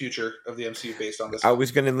about the future of the MCU based on this. I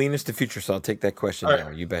was going to lean us to future, so I'll take that question now.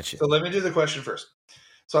 You betcha. So let me do the question first.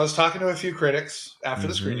 So I was talking to a few critics after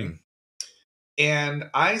the screening,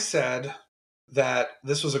 and I said that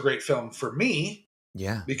this was a great film for me.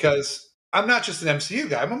 Yeah. Because I'm not just an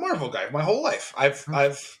MCU guy; I'm a Marvel guy. My whole life, I've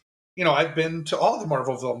been to all the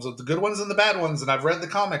Marvel films, the good ones and the bad ones, and I've read the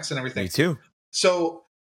comics and everything. Me too. So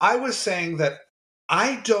I was saying that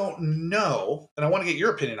I don't know, and I want to get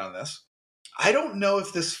your opinion on this. I don't know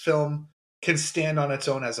if this film can stand on its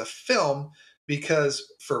own as a film, because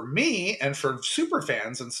for me and for super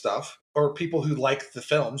fans and stuff, or people who like the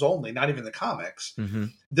films only, not even the comics,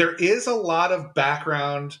 there is a lot of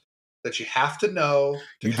background that you have to know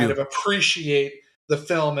to kind of appreciate the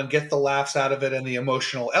film and get the laughs out of it and the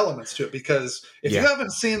emotional elements to it. Because if you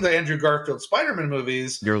haven't seen the Andrew Garfield Spider-Man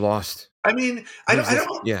movies, you're lost. I mean, I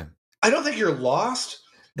don't think you're lost,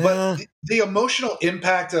 but the emotional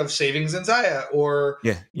impact of saving Zendaya, or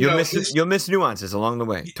you'll miss nuances along the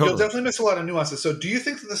way. Totally. You'll definitely miss a lot of nuances. So, do you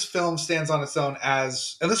think that this film stands on its own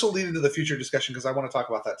as? And this will lead into the future discussion because I want to talk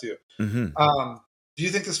about that too. Do you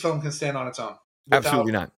think this film can stand on its own?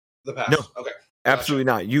 Absolutely not. The past. No. Okay. Absolutely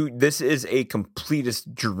not. This is a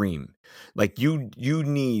completist dream. Like you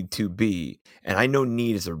need to be, and I know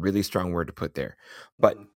need is a really strong word to put there,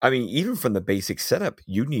 but I mean, even from the basic setup,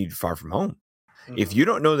 you need Far From Home. If you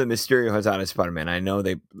don't know that Mysterio has out of Spider-Man, I know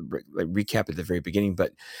they recap at the very beginning,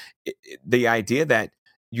 but the idea that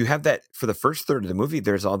you have that for the first third of the movie,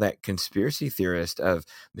 there's all that conspiracy theorist of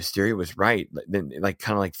Mysterio was right, then like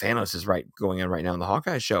kind of like Thanos is right going on right now in the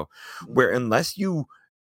Hawkeye show, where unless you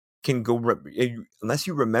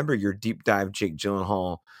remember your deep dive Jake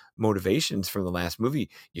Gyllenhaal motivations from the last movie,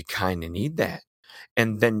 you kind of need that.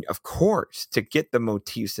 And then, of course, to get the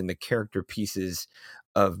motifs and the character pieces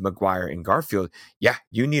of Maguire and Garfield,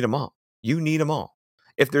 you need them all.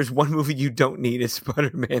 If there's one movie you don't need, is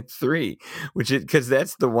Spider-Man 3, because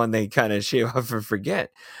that's the one they kind of shave off and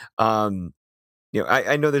forget. I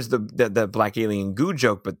know there's the black alien goo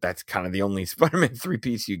joke, but that's kind of the only Spider-Man 3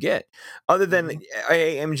 piece you get. Other than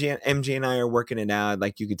MJ and I are working it out.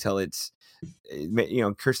 Like you could tell it's,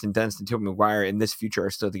 Kirsten Dunst and Tobey Maguire in this future are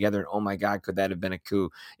still together. And oh my God, could that have been a coup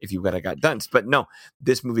if you would have got Dunst? But no,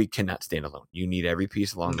 this movie cannot stand alone. You need every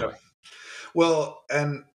piece along the way. Well,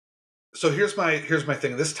 and so here's my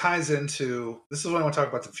thing. This ties into, this is when I want to talk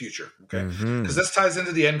about the future, okay? Because this ties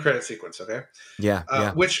into the end credit sequence, okay?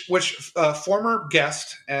 Which former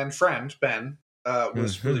guest and friend Ben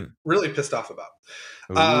was really, really pissed off about.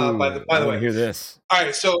 By the way, hear this. All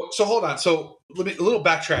right, so hold on. So a little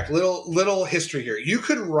backtrack, little history here. You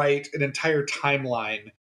could write an entire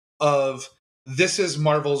timeline of this is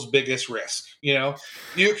Marvel's biggest risk.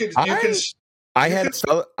 I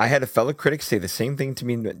had a fellow critic say the same thing to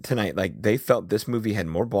me tonight. Like they felt this movie had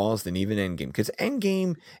more balls than even Endgame, because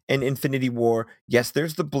Endgame and Infinity War, yes,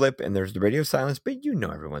 there's the blip and there's the radio silence, but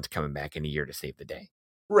everyone's coming back in a year to save the day.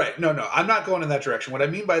 Right. No, I'm not going in that direction. What I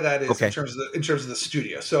mean by that is in terms of the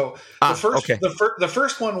studio. So the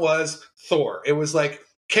first one was Thor. It was like,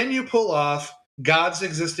 can you pull off gods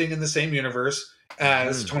existing in the same universe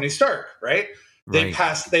as Tony Stark? Right. They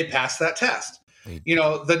passed that test.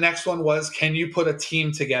 The next one was, can you put a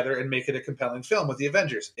team together and make it a compelling film with the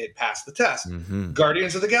Avengers? It passed the test.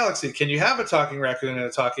 Guardians of the Galaxy. Can you have a talking raccoon and a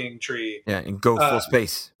talking tree? Yeah, and go full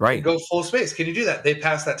space. Right. Go full space. Can you do that? They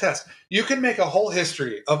passed that test. You can make a whole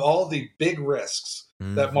history of all the big risks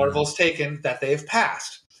that Marvel's taken that they've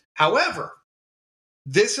passed. However,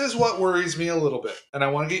 this is what worries me a little bit. And I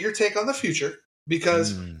want to get your take on the future,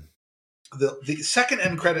 because the second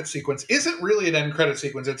end credit sequence isn't really an end credit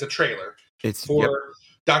sequence. It's a trailer. It's for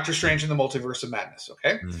Doctor Strange in the Multiverse of Madness.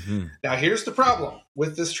 Okay. Now here's the problem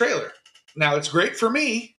with this trailer. Now, it's great for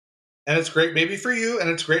me, and it's great maybe for you, and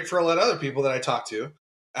it's great for a lot of other people that I talked to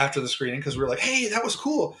after the screening because we're like, hey, that was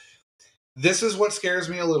cool. This is what scares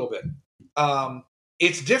me a little bit.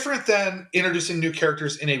 It's different than introducing new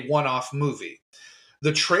characters in a one-off movie.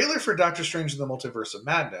 The trailer for Doctor Strange in the Multiverse of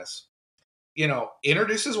Madness,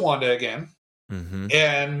 introduces Wanda again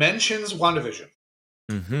and mentions WandaVision.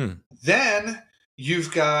 Then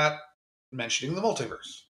you've got mentioning the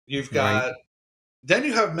multiverse. You've got then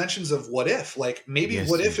you have mentions of what if, like maybe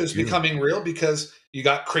what if is becoming real because you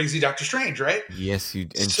got crazy Doctor Strange, right? Yes,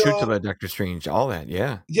 and Truth About Doctor Strange, all that,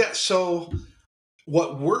 yeah. Yeah. So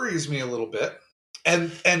what worries me a little bit,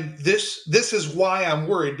 and this is why I'm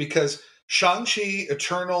worried, because Shang-Chi,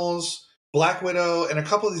 Eternals, Black Widow, and a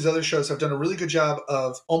couple of these other shows have done a really good job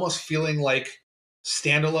of almost feeling like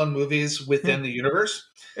standalone movies within the universe.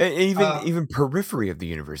 And even periphery of the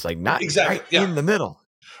universe, like not exactly in the middle.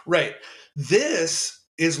 Right. This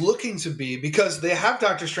is looking to be, because they have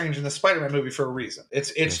Doctor Strange in the Spider-Man movie for a reason.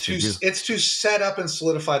 It's to set up and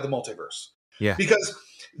solidify the multiverse. Yeah. Because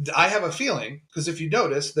I have a feeling, because if you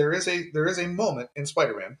notice, there is a moment in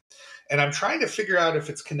Spider-Man, and I'm trying to figure out if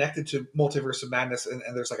it's connected to Multiverse of Madness, and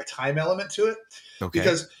there's like a time element to it. Okay.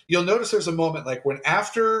 Because you'll notice there's a moment like when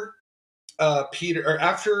after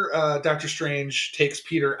Doctor Strange takes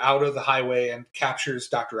Peter out of the highway and captures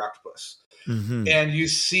Dr. Octopus. And you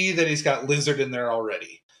see that he's got Lizard in there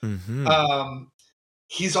already.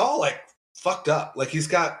 He's all like fucked up. Like he's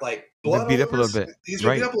got like blood. Beat up a little bit. He's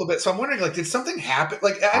beat up a little bit. So I'm wondering, like, did something happen?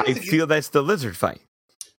 Like I feel that's the Lizard fight.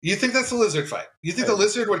 You think that's the Lizard fight? You think the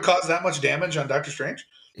Lizard would cause that much damage on Doctor Strange?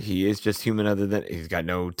 He is just human. Other than he's got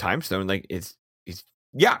no time stone. Like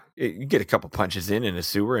you get a couple punches in a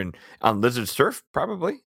sewer and on Lizard surf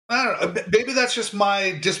probably. I don't know. Maybe that's just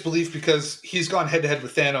my disbelief because he's gone head to head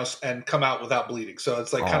with Thanos and come out without bleeding. So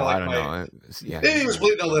it's like kind of like maybe he was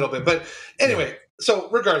bleeding a little bit. But anyway, so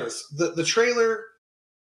regardless, the trailer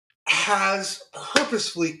has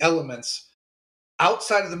purposefully elements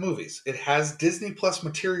outside of the movies. It has Disney Plus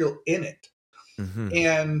material in it.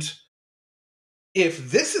 And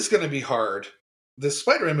if this is going to be hard, the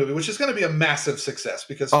Spider-Man movie, which is going to be a massive success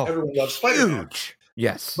because everyone loves Spider-Man. Huge.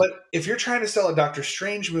 Yes. But if you're trying to sell a Doctor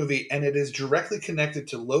Strange movie and it is directly connected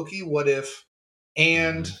to Loki, What If,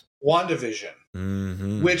 and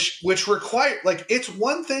WandaVision, which require, like, it's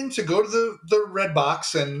one thing to go to the Red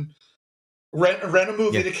Box and rent a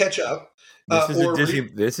movie to catch up.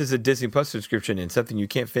 This is a Disney Plus subscription and something you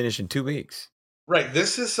can't finish in 2 weeks. Right.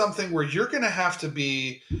 This is something where you're going to have to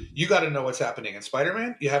be, you got to know what's happening in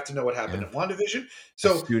Spider-Man. You have to know what happened in WandaVision.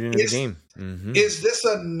 So is this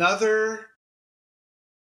another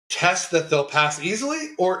test that they'll pass easily,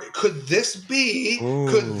 or could this be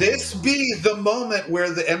the moment where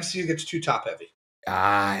the MCU gets too top heavy?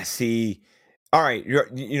 See. All right,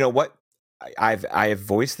 you know what? I have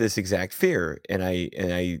voiced this exact fear, and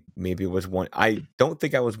I maybe it was one. I don't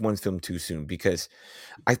think I was one film too soon, because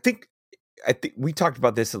I think we talked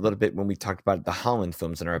about this a little bit when we talked about the Holland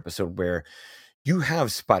films in our episode, where you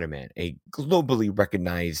have Spider-Man, a globally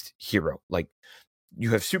recognized hero, like.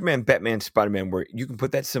 You have Superman, Batman, Spider-Man, where you can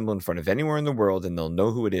put that symbol in front of anywhere in the world and they'll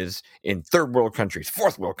know who it is in third world countries,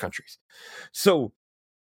 fourth world countries. So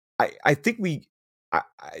I think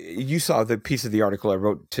you saw the piece of the article I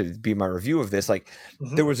wrote to be my review of this. Like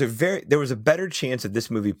there was a better chance of this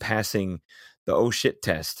movie passing the oh shit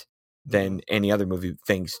test than any other movie,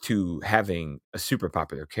 thanks to having a super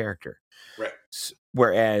popular character. Right.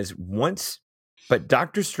 Whereas but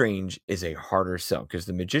Doctor Strange is a harder sell because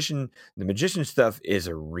the magician stuff is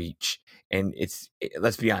a reach, and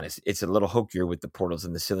let's be honest, it's a little hokier with the portals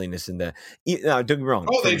and the silliness and the. No, don't get me wrong.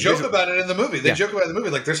 Oh, they joke about it in the movie. They joke about it in the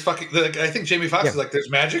movie, like there's fucking. Like, I think Jamie Foxx is like, "There's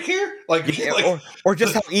magic here," or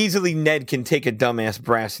just how easily Ned can take a dumbass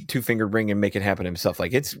brass 2-fingered ring and make it happen himself.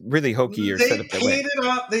 Like it's really hokey or set up that way.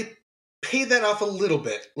 They paid that off a little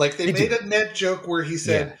bit. Like they made a Ned joke where he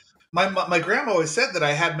said. Yeah. My grandma always said that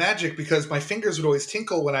I had magic because my fingers would always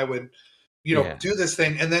tinkle when I would, do this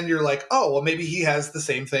thing. And then you're like, oh, well, maybe he has the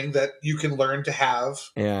same thing that you can learn to have.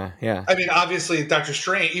 Yeah, yeah. I mean, obviously, Doctor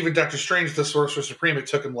Strange, the Sorcerer Supreme, it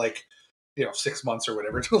took him 6 months or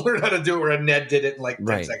whatever to learn how to do it, where Ned did it in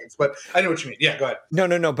 10 seconds. But I know what you mean. Yeah, go ahead.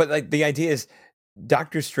 No. But like the idea is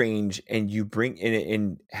Doctor Strange, and you bring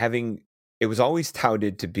in having, it was always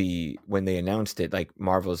touted to be, when they announced it, like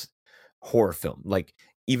Marvel's horror film. Like,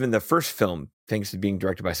 even the first film, thanks to being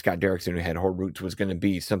directed by Scott Derrickson, who had horror roots, was going to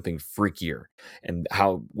be something freakier. And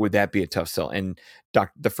how would that be a tough sell? And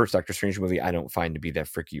the first Doctor Strange movie, I don't find to be that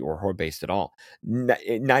freaky or horror based at all.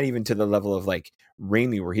 Not even to the level of like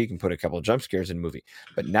Raimi, where he can put a couple of jump scares in a movie.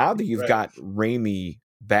 But now that you've got Raimi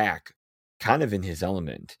back, kind of in his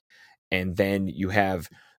element, and then you have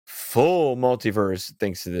full multiverse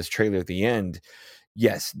thanks to this trailer at the end.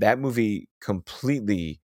 Yes, that movie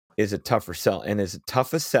completely is a tougher sell, and as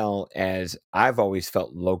tough a sell as I've always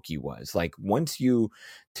felt Loki was. Like, once you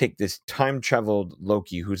take this time traveled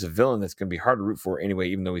Loki, who's a villain that's going to be hard to root for anyway,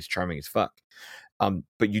 even though he's charming as fuck.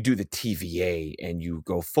 But you do the TVA and you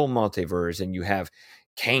go full multiverse, and you have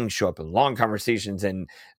Kang show up in long conversations and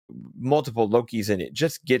multiple Lokis, and it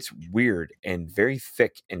just gets weird and very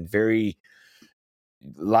thick and very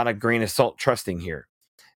a lot of grain of salt trusting here.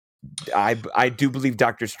 I do believe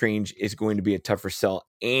Doctor Strange is going to be a tougher sell.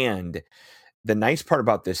 And the nice part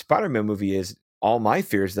about this Spider-Man movie is all my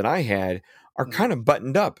fears that I had are kind of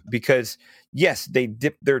buttoned up, because yes, they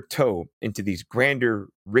dipped their toe into these grander,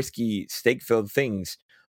 risky, stake-filled things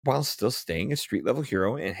while still staying a street-level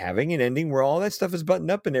hero and having an ending where all that stuff is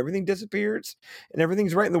buttoned up and everything disappears and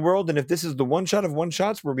everything's right in the world. And if this is the one shot of one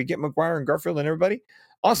shots where we get Maguire and Garfield and everybody,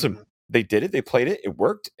 awesome. They did it. They played it. It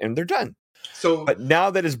worked, and they're done. So, but now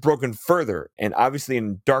that it's broken further and obviously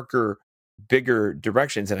in darker, bigger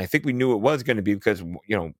directions, and I think we knew it was going to be because,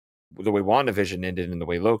 you know, the way WandaVision ended and the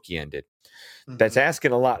way Loki ended, that's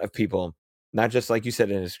asking a lot of people, not just like you said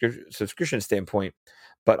in a subscription standpoint,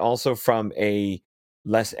 but also from a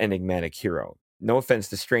less enigmatic hero. No offense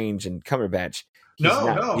to Strange and Cumberbatch,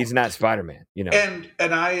 he's not Spider-Man, you know.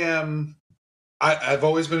 And I've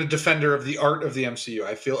always been a defender of the art of the MCU.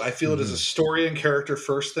 I feel it is a story and character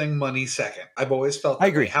first thing, money second. I've always felt that. I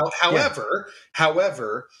agree.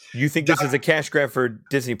 However, you think this is a cash grab for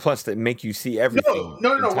Disney Plus that make you see everything?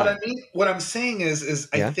 No. What I'm saying is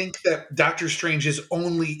I think that Doctor Strange is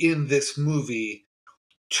only in this movie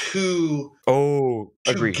to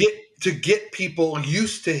get people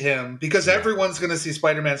used to him, because everyone's going to see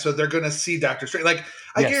Spider-Man, so they're going to see Doctor Strange. Like,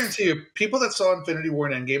 I guarantee you, people that saw Infinity War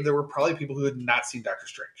and Endgame, there were probably people who had not seen Doctor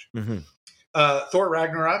Strange. Thor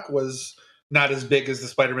Ragnarok was not as big as the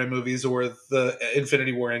Spider-Man movies or the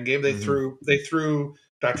Infinity War Endgame. They threw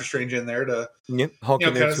Doctor Strange in there to Hulk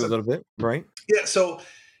in there too a little bit, right? Yeah, so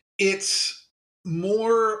it's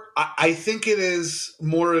more, I think it is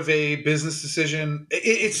more of a business decision.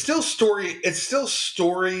 It's still story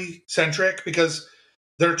centric, because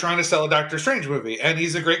they're trying to sell a Doctor Strange movie, and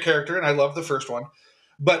he's a great character, and I love the first one.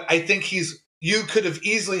 But I think you could have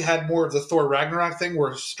easily had more of the Thor Ragnarok thing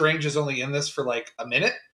where Strange is only in this for like a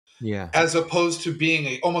minute, as opposed to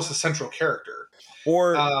being almost a central character.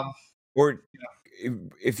 Or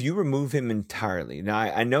if you remove him entirely. Now,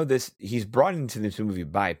 I know this, he's brought into this movie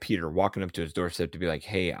by Peter walking up to his doorstep to be like,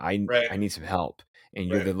 hey, I need some help. And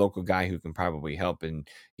you're the local guy who can probably help. And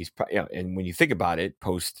he's, and when you think about it,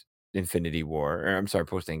 post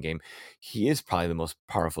Endgame, he is probably the most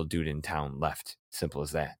powerful dude in town left. Simple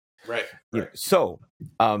as that. Right. So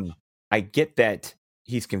I get that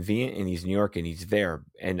he's convenient and he's New York and he's there.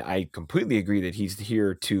 And I completely agree that he's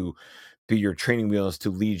here to be your training wheels to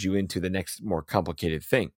lead you into the next more complicated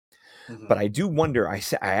thing. But I do wonder, I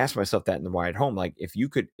asked myself that in the ride home, like if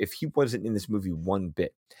he wasn't in this movie one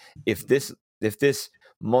bit, if this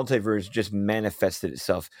multiverse just manifested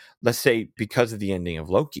itself, let's say because of the ending of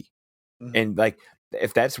Loki, and like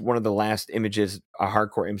if that's one of the last images a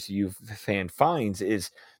hardcore MCU fan finds,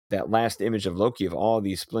 is that last image of Loki of all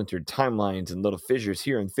these splintered timelines and little fissures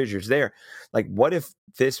here and fissures there. Like, what if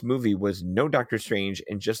this movie was no Doctor Strange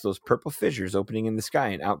and just those purple fissures opening in the sky,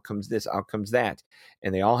 and out comes this, out comes that,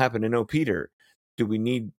 and they all happen to know Peter? Do we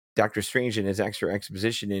need Doctor Strange and his extra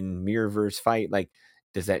exposition in Mirrorverse fight? Like,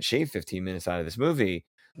 does that shave 15 minutes out of this movie?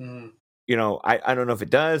 You know, I don't know if it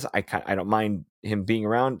does. I don't mind him being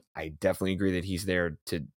around. I definitely agree that he's there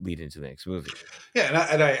to lead into the next movie. Yeah,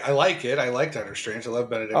 and I like it. I like Doctor Strange. I love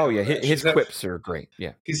Benedict. Oh yeah, his quips are great.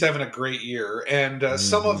 Yeah, he's having a great year. And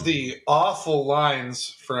some of the awful lines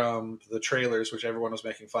from the trailers, which everyone was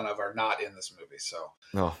making fun of, are not in this movie. So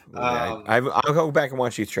I'll go back and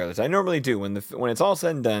watch these trailers. I normally do when it's all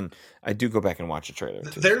said and done. I do go back and watch a trailer.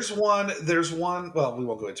 Too. There's one. Well, we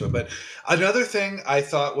won't go into it, but another thing I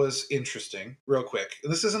thought was interesting, real quick.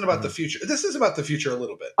 And this isn't about the future. This is about the future a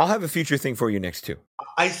little bit. I'll have a future thing for you next too.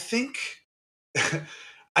 I think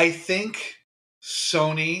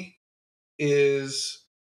Sony is.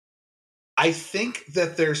 I think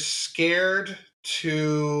that they're scared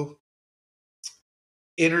to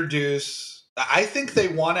introduce. I think they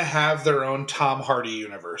want to have their own Tom Hardy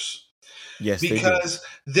universe. Yes, because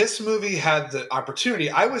this movie had the opportunity.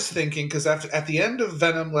 I was thinking, because at the end of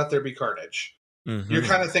Venom, Let There Be Carnage, you're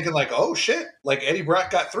kind of thinking like, oh shit, like Eddie Brock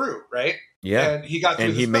got through, right? Yeah, and he got through.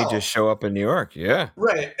 And he may just show up in New York. Yeah,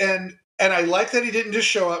 right. And I like that he didn't just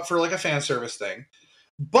show up for like a fan service thing.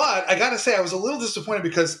 But I gotta say, I was a little disappointed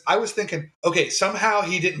because I was thinking, okay, somehow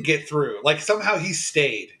he didn't get through. Like somehow he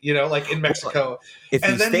stayed, like in Well, Mexico. if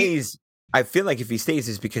he And then stays, I feel like if he stays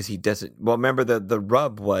is because he doesn't. Well, remember the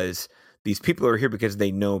rub was these people are here because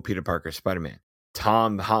they know Peter Parker's Spider-Man.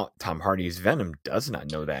 Tom Hardy's Venom does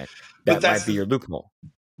not know that. but That might be your loophole.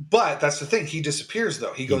 but that's the thing. He disappears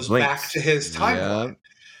though. He goes back blinks. to his timeline.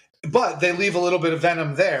 Yep. But they leave a little bit of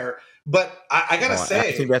Venom there. But I gotta say,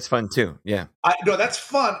 I think that's fun too. Yeah. No, that's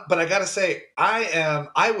fun. But I gotta say,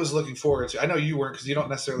 I was looking forward to. I know you weren't because you don't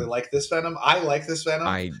necessarily like this Venom. I like this Venom.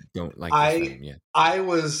 I don't like this Venom yet. I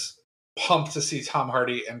was pumped to see Tom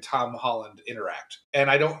Hardy and Tom Holland interact, and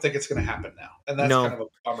I don't think it's going to happen now, and that's kind of a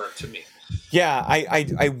bummer to me. Yeah,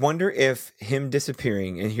 I wonder if him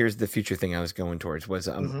disappearing, and here's the future thing I was going towards was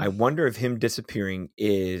I wonder if him disappearing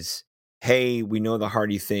is, hey, we know the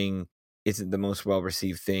Hardy thing isn't the most well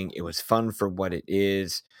received thing. It was fun for what it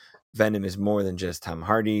is. Venom is more than just Tom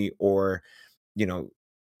Hardy, or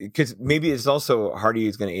because maybe it's also Hardy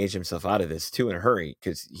is going to age himself out of this too in a hurry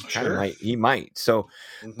because he kind of might. So,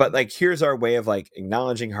 but like here's our way of like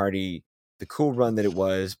acknowledging Hardy, the cool run that it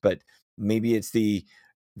was, but maybe it's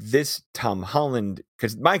this Tom Holland,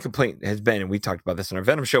 because my complaint has been, and we talked about this in our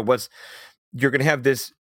Venom show, was you're going to have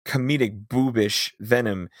this comedic boobish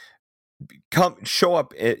Venom show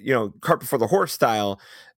up at, cart before the horse style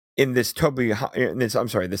in this Tom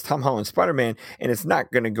Holland Spider-Man, and it's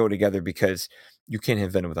not going to go together because you can't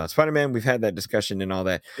have Venom without Spider-Man. We've had that discussion and all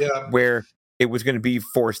that, where it was going to be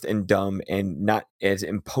forced and dumb and not as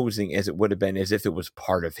imposing as it would have been as if it was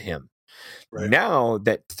part of him. Right. Now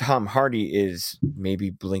that Tom Hardy is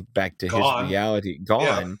maybe blinked back to his reality,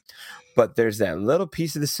 gone, but there's that little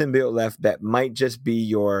piece of the symbiote left that might just be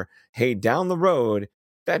your, hey, down the road,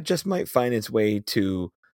 that just might find its way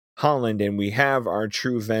to Holland, and we have our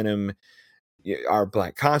true Venom, our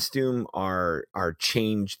black costume, our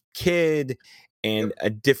changed kid, and a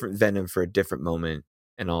different Venom for a different moment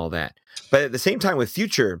and all that. But at the same time with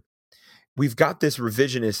Future, we've got this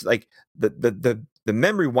revisionist, like the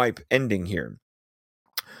memory wipe ending here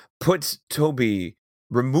puts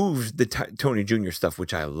removes the Tony Jr. stuff,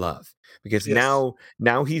 which I love, because now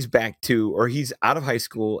he's back to, or he's out of high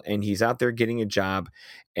school and he's out there getting a job,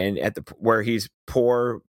 and where he's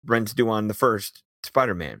poor, rent's due on the first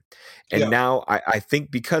Spider-Man. And now I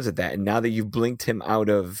think because of that, and now that you've blinked him out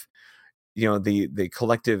of, the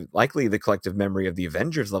collective memory of the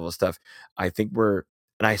Avengers level stuff, I think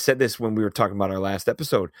and I said this when we were talking about our last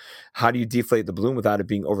episode, how do you deflate the balloon without it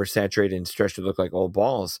being oversaturated and stretched to look like old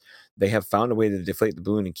balls? They have found a way to deflate the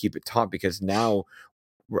balloon and keep it taut, because now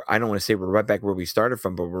I don't want to say we're right back where we started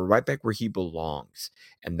from, but we're right back where he belongs.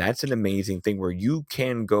 And that's an amazing thing, where you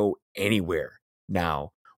can go anywhere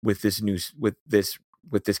now with this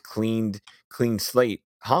clean slate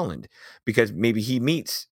Holland, because maybe he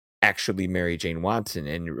meets actually Mary Jane Watson,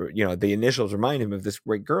 and the initials remind him of this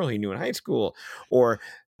great girl he knew in high school, or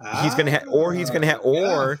he's gonna have,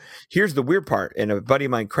 here's the weird part, and a buddy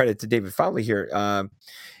of mine, credit to David Fowley here,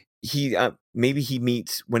 maybe he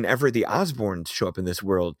meets, whenever the Osborns show up in this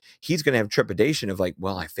world, he's gonna have trepidation of like,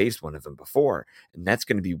 well, I faced one of them before, and that's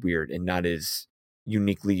gonna be weird and not as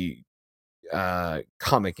uniquely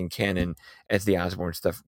comic and canon as the Osborn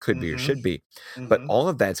stuff could be or should be. But all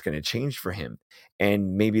of that's going to change for him,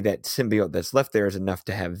 and maybe that symbiote that's left there is enough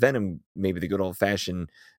to have Venom, maybe the good old-fashioned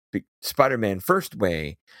Spider-Man first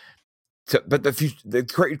way. So, but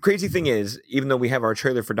the crazy thing is, even though we have our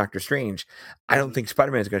trailer for Doctor Strange, I don't think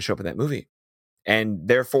Spider-Man is going to show up in that movie, and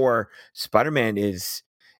therefore Spider-Man is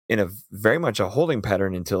in a very much a holding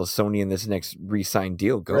pattern until Sony and this next re-signed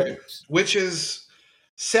deal goes, right. Which is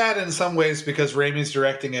sad in some ways because Raimi's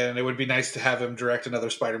directing it, and it would be nice to have him direct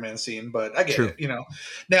another Spider-Man scene. But I get it,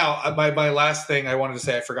 Now, my last thing I wanted to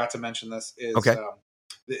say, I forgot to mention this,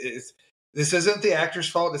 is this isn't the actor's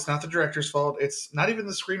fault. It's not the director's fault. It's not even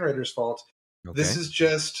the screenwriter's fault. Okay. This is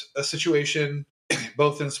just a situation,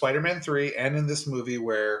 both in Spider-Man 3 and in this movie,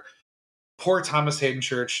 where poor Thomas Hayden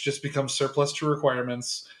Church just becomes surplus to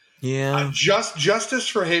requirements. Yeah, justice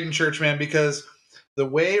for Hayden Church, man, because the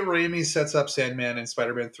way Raimi sets up Sandman in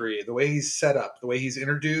Spider-Man 3, the way he's set up, the way he's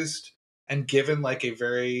introduced and given like a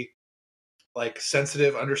very like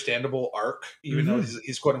sensitive, understandable arc, even though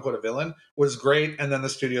he's quote unquote a villain, was great. And then the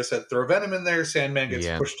studio said, throw Venom in there. Sandman gets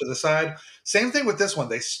pushed to the side. Same thing with this one.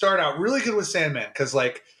 They start out really good with Sandman because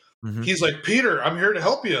like he's like, Peter, I'm here to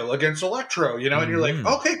help you against Electro, and you're like,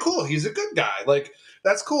 okay, cool. He's a good guy. Like,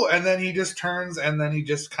 that's cool. And then he just turns, and then he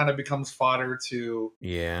just kind of becomes fodder to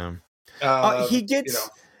he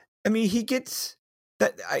gets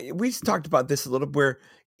that. We talked about this a little, where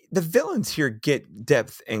the villains here get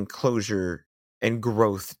depth and closure and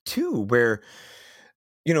growth too, where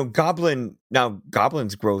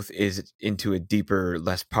Goblin's growth is into a deeper,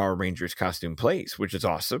 less Power Rangers costume place, which is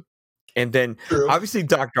awesome. And then True. obviously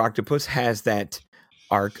Dr. Octopus has that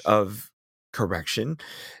arc of correction.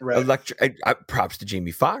 Right. Props to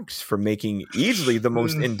Jamie Foxx for making easily the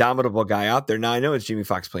most indomitable guy out there. Now I know it's Jamie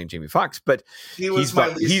Foxx playing Jamie Foxx, but he was my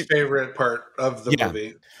least favorite part of the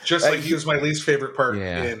movie. Just like he was my least favorite part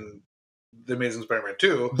in The Amazing Spider-Man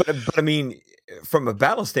 2. But I mean, from a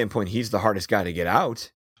battle standpoint, he's the hardest guy to get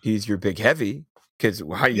out. He's your big heavy, because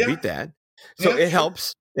how do you beat that? So it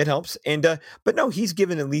helps. It helps. And but no, he's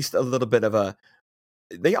given at least a little bit of a.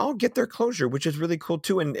 They all get their closure, which is really cool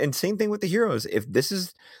too. And same thing with the heroes. If this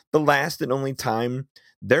is the last and only time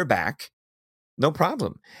they're back, no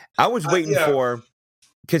problem. I was waiting for,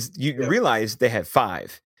 because you realize they had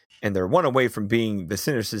 5. And they're one away from being the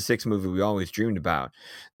Sinister Six movie we always dreamed about.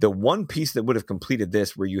 The one piece that would have completed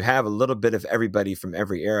this, where you have a little bit of everybody from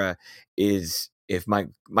every era, is if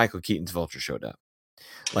Michael Keaton's Vulture showed up.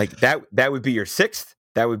 Like that would be your 6th.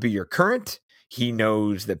 That would be your current. He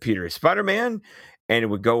knows that Peter is Spider-Man, and it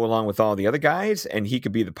would go along with all the other guys, and he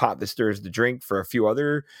could be the pot that stirs the drink for a few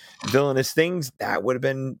other villainous things. That would have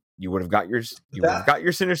been, you would have got your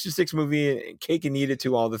Sinister Six movie, cake and eat it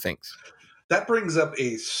to all the things. That brings up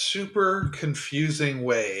a super confusing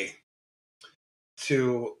way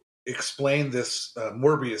to explain this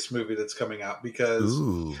Morbius movie that's coming out, because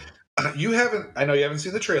I know you haven't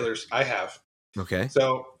seen the trailers. I have. Okay.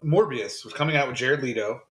 So Morbius was coming out with Jared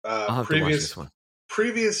Leto. I'll have to watch this one.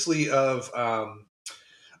 Previously of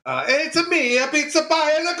it's a me, a pizza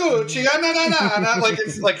pie and a Gucci, like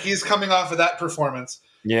it's like he's coming off of that performance.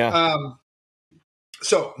 Yeah.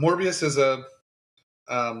 So Morbius is a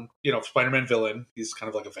Spider-Man villain. He's kind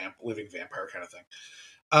of like a living vampire kind of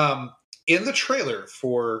thing. In the trailer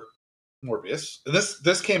for Morbius, and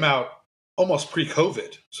this came out almost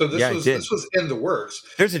pre-COVID, so this was in the works.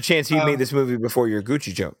 There's a chance he made this movie before your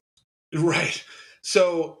Gucci joke, right?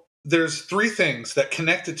 So there's 3 things that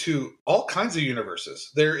connect it to all kinds of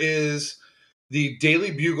universes. There is the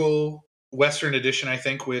Daily Bugle Western edition, I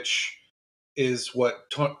think, which is what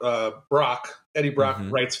Eddie Brock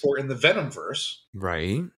writes for in the Venomverse.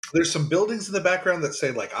 Right. There's some buildings in the background that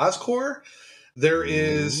say like Oscorp. There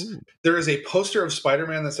is a poster of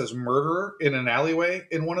Spider-Man that says murderer in an alleyway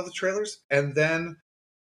in one of the trailers, and then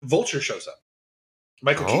Vulture shows up.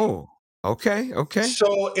 Michael Keaton. Okay.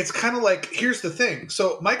 So it's kind of like, here's the thing.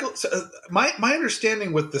 So my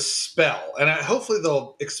understanding with the spell, and hopefully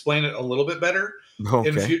they'll explain it a little bit better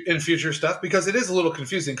in future stuff, because it is a little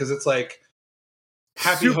confusing, because it's like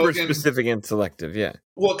Happy Hogan, specific and selective, yeah.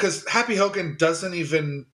 Well, because Happy Hogan doesn't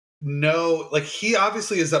even know, like, he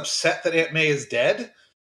obviously is upset that Aunt May is dead,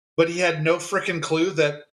 but he had no freaking clue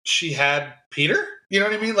that she had Peter. You know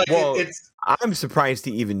what I mean? Like, I'm surprised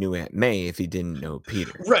he even knew Aunt May if he didn't know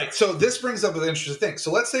Peter. Right. So this brings up an interesting thing.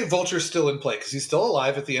 So let's say Vulture's still in play, because he's still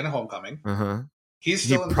alive at the end of Homecoming. He's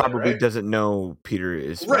still in play, probably doesn't know Peter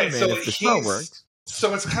is right. So if the spell works.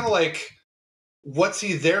 So it's kind of like, what's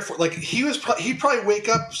he there for? Like, he'd probably wake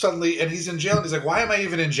up suddenly and he's in jail, and he's like, why am I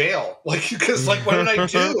even in jail? Like, because like, what did I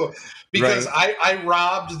do? Because I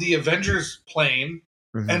robbed the Avengers plane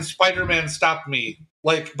and Spider-Man stopped me.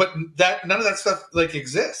 Like, but none of that stuff like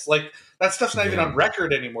exists. Like, that stuff's not even on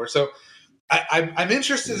record anymore. So I'm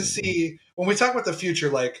interested to see, when we talk about the future,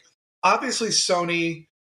 like, obviously Sony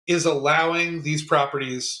is allowing these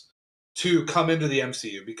properties to come into the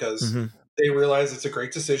MCU because they realize it's a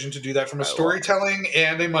great decision to do that from a storytelling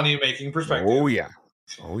and a money-making perspective. Oh yeah.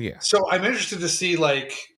 So I'm interested to see,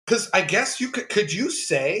 like, because I guess could you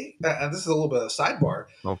say, and this is a little bit of a sidebar,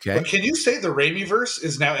 but can you say the Raimiverse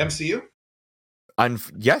is now MCU?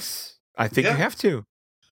 Yes, I think you have to,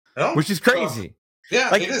 which is crazy. Yeah,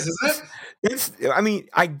 like, it is, isn't it? I mean,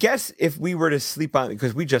 I guess if we were to sleep on,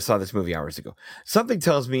 because we just saw this movie hours ago, something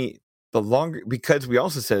tells me the longer, because we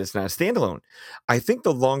also said it's not a standalone, I think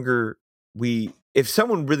the longer if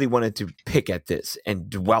someone really wanted to pick at this and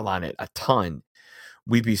dwell on it a ton,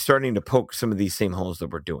 we'd be starting to poke some of these same holes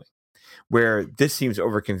that we're doing, where this seems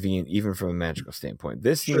overconvenient even from a magical standpoint.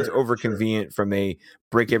 This seems overconvenient from a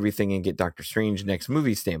break everything and get Doctor Strange next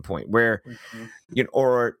movie standpoint, where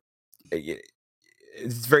or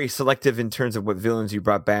it's very selective in terms of what villains you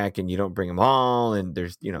brought back, and you don't bring them all, and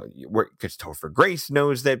there's because Topher Grace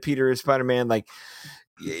knows that Peter is Spider-Man. Like,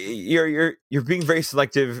 you're being very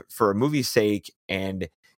selective for a movie's sake, and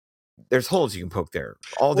there's holes you can poke there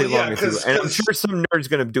all day long. And I'm sure some nerd's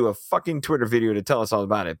going to do a fucking Twitter video to tell us all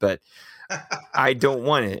about it, but I don't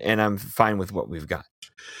want it, and I'm fine with what we've got.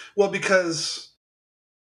 Well, because,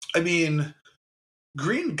 I mean,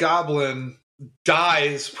 Green Goblin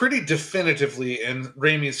dies pretty definitively in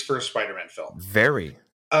Raimi's first Spider-Man film. Very.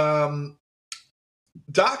 Doc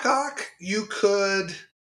Ock, you could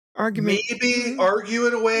Argument. maybe argue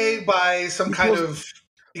it away by some He kind pulls- of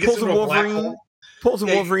he gets Pulls a into a black Wolverine. hole. Pulls a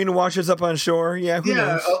Yeah, Wolverine and washes up on shore. Yeah, who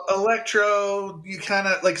knows? Electro. You kind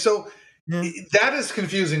of like so. Yeah. That is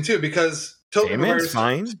confusing too because Tobey Sandman's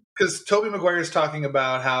fine. Because Tobey Maguire is talking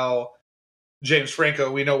about how James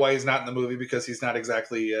Franco, we know why he's not in the movie because he's not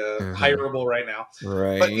exactly hireable right now.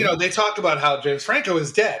 Right. But they talked about how James Franco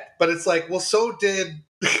is dead, but it's like, well, so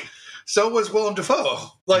was Willem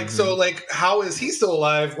Dafoe. Like, so like, how is he still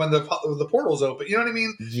alive when the portal's open? You know what I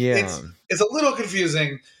mean? Yeah. It's a little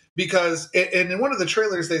confusing because in one of the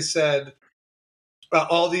trailers they said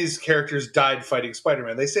all these characters died fighting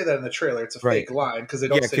Spider-Man. They say that in the trailer. It's a fake line because they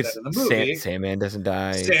don't say that in the movie. Sandman doesn't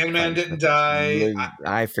die. Sandman didn't die.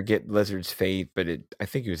 I forget Lizard's fate, but I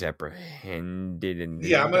think he was apprehended. And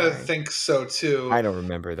I'm gonna think so too. I don't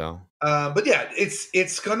remember though. But yeah,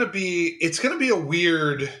 it's gonna be a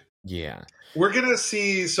weird. Yeah, we're gonna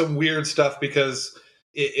see some weird stuff because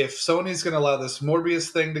if Sony's gonna allow this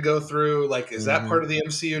Morbius thing to go through, like, is that part of the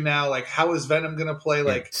MCU now? Like, how is Venom gonna play?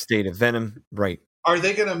 Like, State of Venom, right? Are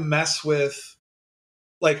they going to mess with,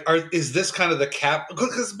 like, is this kind of the cap?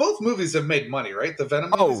 Because both movies have made money, right? The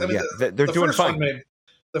Venom movies. Oh, they're doing fine.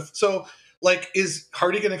 So, like, is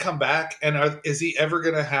Hardy going to come back? And is he ever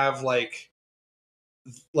going to have, like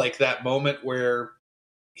that moment where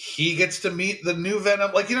he gets to meet the new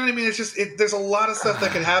Venom? Like, you know what I mean? It's just, there's a lot of stuff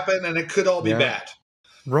that could happen, and it could all be bad.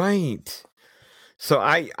 Right. So,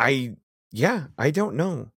 I don't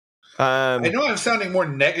know. I know I'm sounding more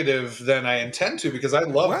negative than I intend to because I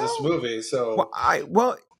love this movie. So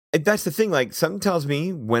that's the thing. Like, something tells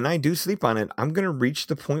me when I do sleep on it, I'm gonna reach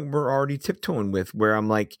the point we're already tiptoeing with, where I'm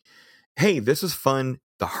like, "Hey, this was fun.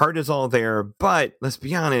 The heart is all there, but let's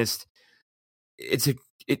be honest, it's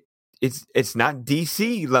not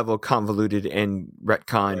DC level convoluted and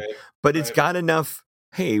retcon, but it's got enough.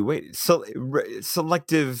 Hey, wait,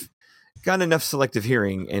 got enough selective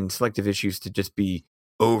hearing and selective issues to just be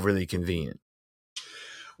overly convenient."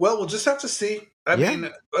 Well, we'll just have to see. I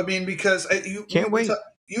mean, because you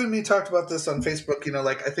and me talked about this on Facebook.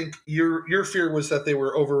 Like, I think your fear was that they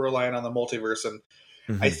were over reliant on the multiverse, and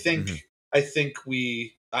I think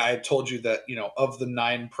I told you that of the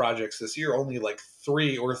 9 projects this year, only like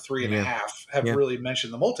 3 or 3.5 have really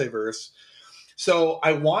mentioned the multiverse. So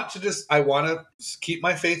I want to keep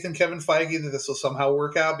my faith in Kevin Feige that this will somehow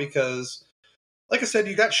work out because, like I said,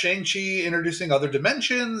 you got Shang-Chi introducing other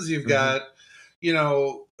dimensions. You've got,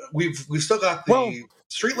 we've still got the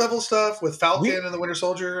street level stuff with Falcon and the Winter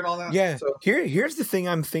Soldier and all that. Yeah. So. Here's the thing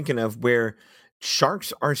I'm thinking of where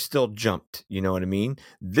sharks are still jumped. You know what I mean?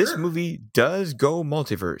 This movie does go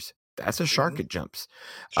multiverse. That's a shark it jumps.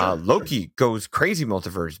 Loki goes crazy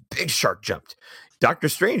multiverse. Big shark jumped. Doctor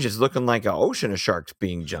Strange is looking like an ocean of sharks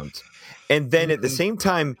being jumped. And then at the same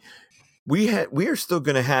time, we are still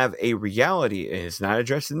going to have a reality, and it's not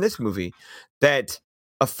addressed in this movie, that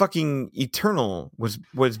a fucking Eternal was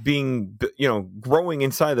being, growing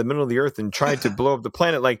inside the middle of the earth and tried to blow up the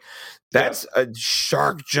planet. Like, that's a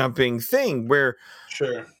shark jumping thing where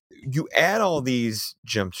you add all these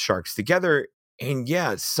jumped sharks together, and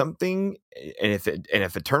something. And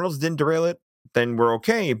if Eternals didn't derail it, then we're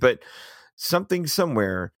okay. But something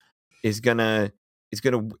somewhere is gonna be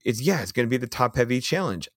the top heavy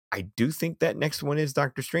challenge. I do think that next one is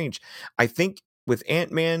Doctor Strange. I think with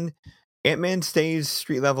Ant-Man stays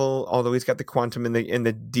street level, although he's got the quantum in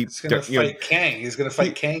the deep. He's going to fight Kang. He's going to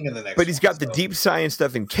fight Kang in the next. But he's got the deep science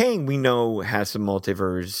stuff, and Kang we know has some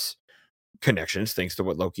multiverse connections thanks to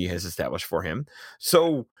what Loki has established for him.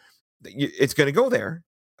 So it's going to go there.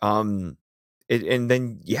 We'll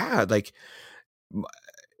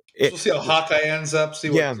see how Hawkeye ends up. See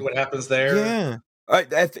what happens there. Yeah.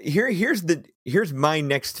 Here's my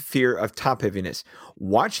next fear of top heaviness.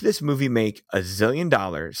 Watch this movie make $1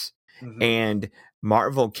 zillion, and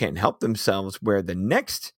Marvel can't help themselves where the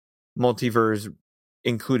next multiverse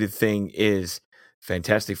included thing is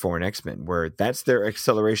Fantastic Four and X-Men, where that's their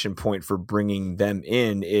acceleration point for bringing them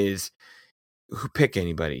in is pick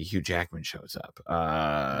anybody. Hugh Jackman shows up.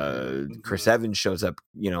 Chris Evans shows up,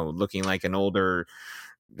 looking like an older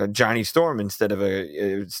Johnny Storm instead of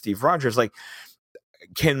a Steve Rogers. Like,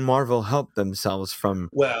 can Marvel help themselves from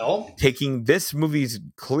taking this movie's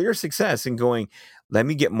clear success and going, let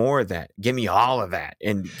me get more of that, give me all of that,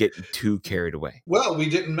 and get too carried away? Well, we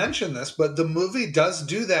didn't mention this, but the movie does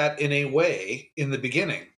do that in a way in the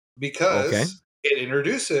beginning because it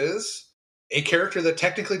introduces a character that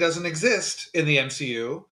technically doesn't exist in the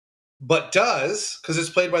MCU, but does because it's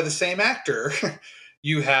played by the same actor.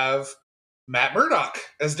 You have Matt Murdock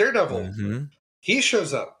as Daredevil. He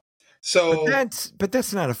shows up. So but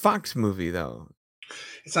that's not a Fox movie though.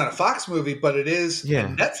 it's not a Fox movie, but it is a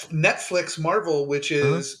Netflix Marvel, which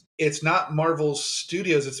is it's not Marvel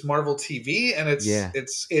Studios, it's Marvel TV, and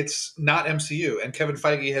it's not MCU. And Kevin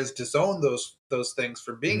Feige has disowned those things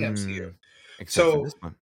from being MCU. Except for this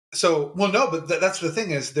one. So well, no, but that's the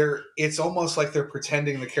thing is it's almost like they're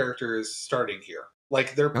pretending the character is starting here,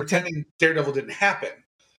 like they're pretending Daredevil didn't happen.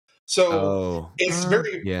 So it's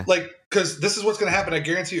very like, because this is what's going to happen. I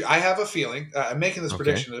guarantee you. I have a feeling. I'm making this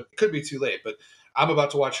prediction. It could be too late, but I'm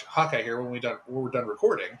about to watch Hawkeye here when we're done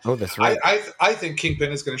recording. Oh, that's right. I think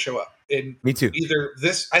Kingpin is going to show up in Me too. Either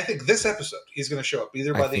this. I think this episode he's going to show up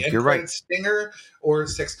either by the end credit stinger or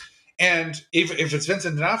 6. And if it's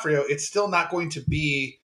Vincent D'Onofrio, it's still not going to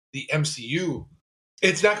be the MCU.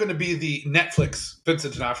 It's not going to be the Netflix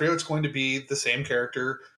Vincent D'Onofrio. It's going to be the same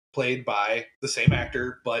character played by the same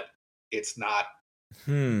actor, but it's not.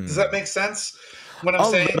 Does that make sense? What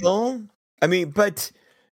I'm saying? Little? I mean, but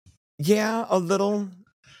yeah, a little.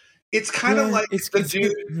 It's kind of like Did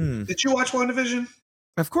you watch WandaVision?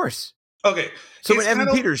 Of course. Okay. So when Evan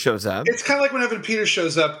Peters shows up, it's kind of like when Evan Peters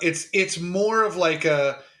shows up. It's more of like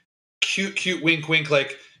a cute wink wink,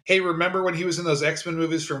 like, hey, remember when he was in those X-Men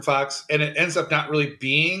movies from Fox? And it ends up not really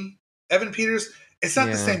being Evan Peters. It's not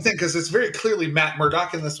the same thing because it's very clearly Matt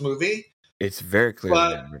Murdock in this movie. It's very clearly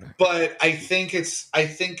Matt Murdock. But I think it's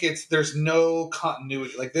there's no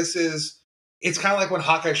continuity. Like it's kind of like when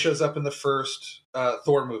Hawkeye shows up in the first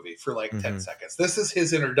Thor movie for like 10 seconds. This is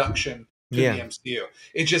his introduction to the MCU.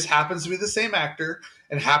 It just happens to be the same actor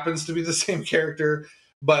and happens to be the same character,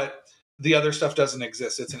 but the other stuff doesn't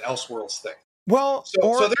exist. It's an Elseworlds thing. Well,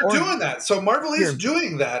 so they're doing that. So Marvel is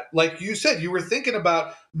doing that. Like you said, you were thinking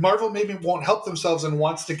about Marvel maybe won't help themselves and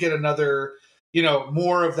wants to get another,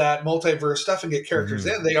 more of that multiverse stuff and get characters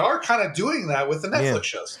in. They are kind of doing that with the Netflix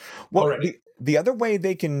shows. Well, the other way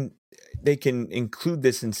they can include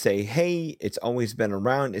this and say, hey, it's always been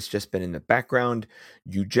around. It's just been in the background.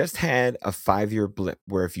 You just had a 5-year blip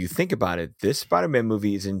where if you think about it, this Spider-Man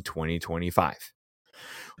movie is in 2025.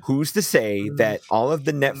 Who's to say that all of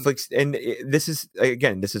the Netflix, and this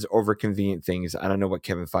is over convenient things. I don't know what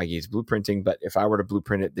Kevin Feige is blueprinting, but if I were to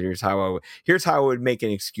blueprint it, here's how I would make an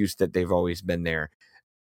excuse that they've always been there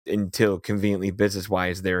until conveniently business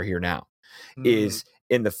wise they're here now. Is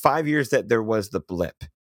in the 5 years that there was the blip,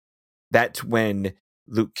 that's when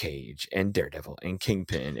Luke Cage and Daredevil and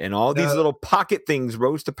Kingpin and all these little pocket things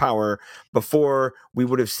rose to power before we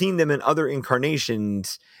would have seen them in other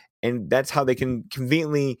incarnations. And that's how they can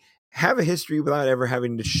conveniently have a history without ever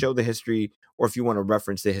having to show the history. Or if you want to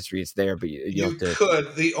reference the history, it's there. But you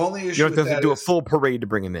could. The only issue you don't have to do a full parade to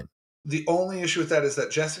bring him in. The only issue with that is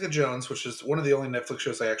that Jessica Jones, which is one of the only Netflix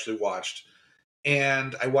shows I actually watched,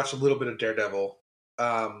 and I watched a little bit of Daredevil,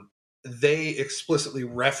 they explicitly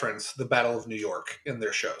reference the Battle of New York in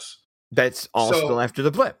their shows. That's all still after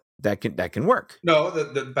the blip. That can work. No,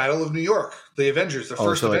 the Battle of New York, the Avengers, the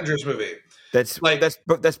first Avengers movie. That's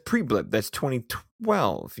pre-blip. That's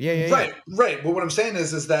 2012. Yeah. Right. But what I'm saying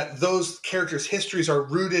is that those characters' histories are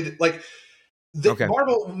rooted like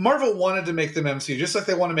Marvel wanted to make them MCU, just like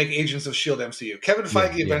they want to make Agents of S.H.I.E.L.D. MCU. Kevin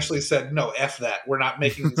Feige eventually said, no, F that. We're not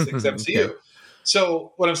making these things MCU. Okay.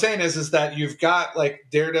 So what I'm saying is that you've got like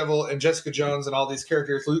Daredevil and Jessica Jones and all these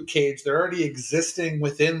characters, Luke Cage, they're already existing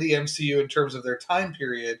within the MCU in terms of their time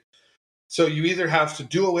period. So you either have to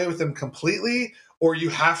do away with them completely, or you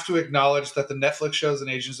have to acknowledge that the Netflix shows and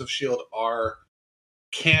Agents of S.H.I.E.L.D. are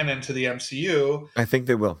canon to the MCU. I think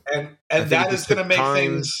they will. And that is going to make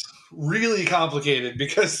things really complicated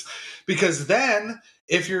because then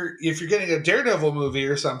if you're getting a Daredevil movie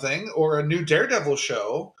or something or a new Daredevil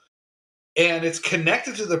show and it's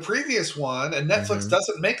connected to the previous one and Netflix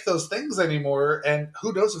doesn't make those things anymore, and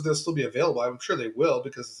who knows if they'll still be available. I'm sure they will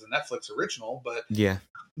because it's a Netflix original, but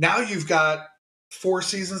now you've got 4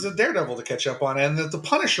 seasons of Daredevil to catch up on, and the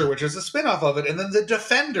Punisher, which is a spinoff of it, and then the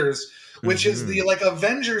Defenders, which is the like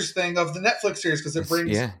Avengers thing of the Netflix series because it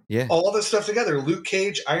brings all this stuff together. Luke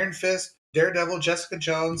Cage, Iron Fist, Daredevil, Jessica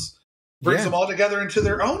Jones, brings them all together into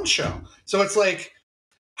their own show. So it's like,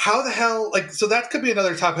 how the hell, like, so that could be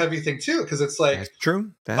another top heavy thing too, because it's like, that's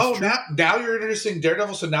true. Now you're introducing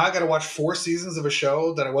Daredevil, so now I got to watch 4 seasons of a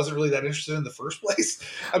show that I wasn't really that interested in the first place.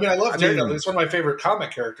 I mean, I love Daredevil; it's one of my favorite comic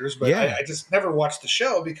characters, but I just never watched the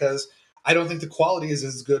show because I don't think the quality is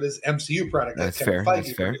as good as MCU product. That's fair.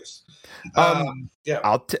 That's fair.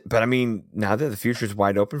 But I mean, now that the future is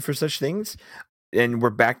wide open for such things, and we're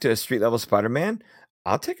back to a street level Spider-Man,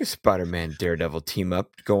 I'll take a Spider-Man Daredevil team up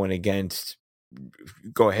going against.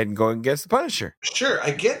 Go ahead and go against the Punisher. Sure,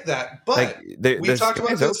 I get that, but we talked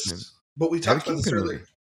about this. But we talked about this earlier.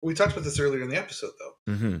 We talked about this earlier in the episode,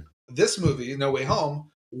 though. this movie, No Way Home,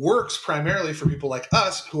 works primarily for people like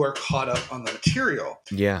us who are caught up on the material.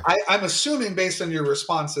 Yeah. I'm assuming based on your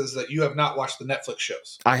responses that you have not watched the Netflix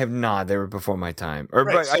shows. I have not. They were before my time. Or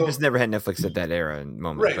Right, but I so- just never had Netflix at that era and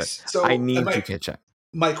moment. Right, But so I need my- to catch up.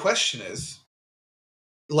 My question is,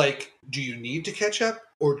 like, do you need to catch up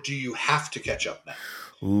or do you have to catch up now?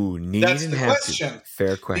 Ooh, need That's and the have question. to.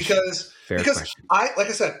 Fair question. Because question. like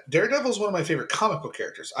I said, Daredevil is one of my favorite comic book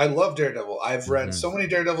characters. I love Daredevil. I've read Mhm. so many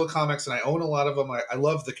Daredevil comics and I own a lot of them. I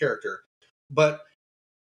love the character. But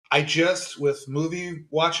I just, with movie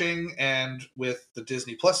watching and with the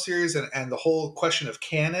Disney Plus series and the whole question of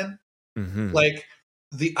canon, Mhm. like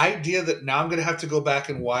the idea that now I'm going to have to go back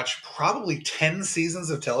and watch probably 10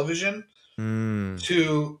 seasons of television Mm.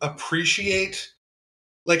 to appreciate.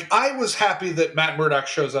 Like, I was happy that Matt Murdock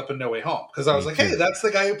shows up in No Way Home because I was Me like, too. hey, that's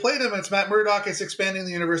the guy who played him. It's Matt Murdock. It's expanding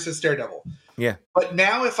the universe. It's Daredevil. Yeah. But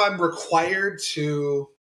now, if I'm required to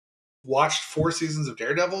watch 4 seasons of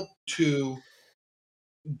Daredevil to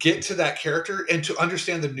get to that character and to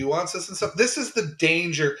understand the nuances and stuff, this is the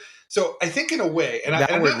danger. So I think in a way, and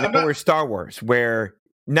Now we're Star Wars, where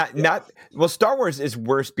Star Wars is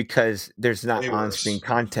worse because there's not Way on-screen worse.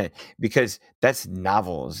 content, because that's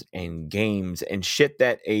novels and games and shit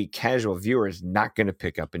that a casual viewer is not going to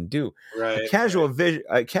pick up and do. right, Casual,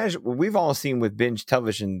 we've all seen with binge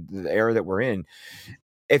television, the era that we're in.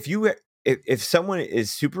 If someone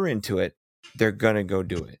is super into it, they're gonna go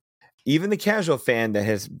do it. Even the casual fan that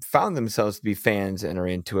has found themselves to be fans and are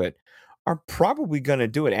into it are probably gonna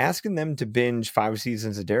do it. Asking them to binge 5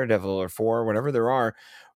 seasons of Daredevil or 4, whatever there are,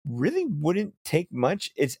 really wouldn't take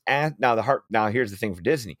much. Now here's the thing for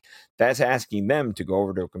Disney. That's asking them to go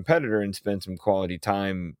over to a competitor and spend some quality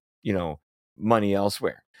time, money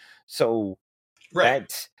elsewhere. So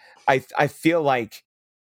right. I feel like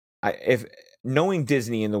if knowing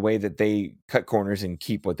Disney in the way that they cut corners and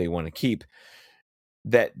keep what they want to keep,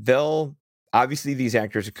 that they'll obviously, these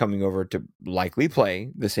actors are coming over to likely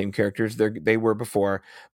play the same characters they were before,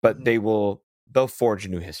 but Mhm. they'll forge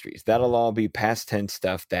new histories. That'll all be past tense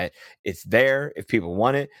stuff that it's there. If people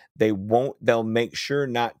want it, they'll make sure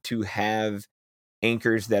not to have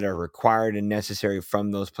anchors that are required and necessary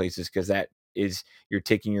from those places, because that is, you're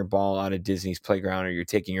taking your ball out of Disney's playground, or you're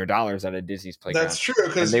taking your dollars out of Disney's playground. That's true,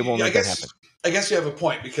 because and they won't let that happen. I guess you have a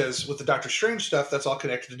point, because with the Doctor Strange stuff, that's all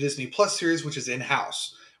connected to Disney Plus series, which is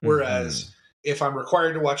in-house. Whereas if I'm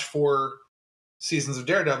required to watch 4 seasons of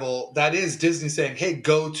Daredevil, that is Disney saying, hey,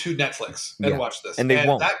 go to Netflix and watch this. And they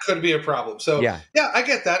won't. That could be a problem. So, yeah, I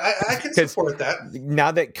get that. I can support that.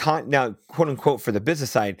 Now, quote unquote, for the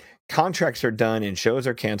business side, contracts are done and shows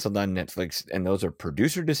are canceled on Netflix, and those are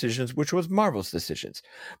producer decisions, which was Marvel's decisions.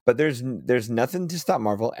 But there's nothing to stop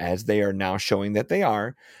Marvel, as they are now showing that they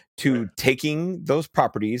are, to taking those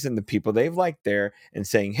properties and the people they've liked there and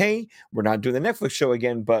saying, hey, we're not doing the Netflix show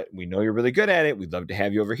again, but we know you're really good at it. We'd love to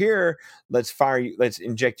have you over here. Let's fire you. Let's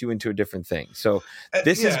inject you into a different thing. So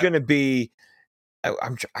this is going to be, I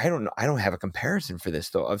don't know. I don't have a comparison for this,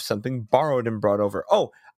 though, of something borrowed and brought over.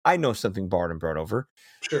 Oh, I know something borrowed and brought over.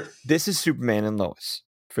 Sure. This is Superman and Lois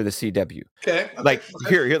for the CW. Okay. Like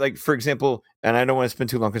here, like for example, and I don't want to spend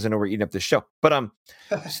too long because I know we're eating up this show, but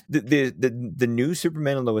the new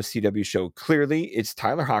Superman and Lois CW show, clearly it's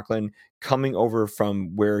Tyler Hoechlin coming over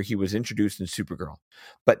from where he was introduced in Supergirl,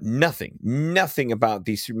 but nothing about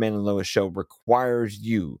the Superman and Lois show requires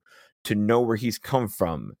you to know where he's come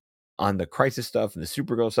from on the Crisis stuff and the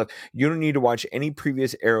Supergirl stuff. You don't need to watch any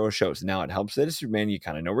previous Arrow shows. Now, it helps that it's Superman, you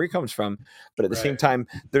kind of know where he comes from, but at the same time,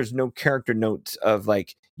 there's no character notes of,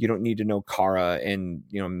 like, you don't need to know Kara and,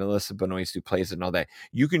 Melissa Benoist who plays it and all that.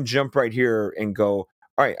 You can jump right here and go,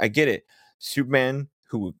 all right, I get it. Superman,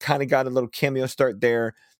 who kind of got a little cameo start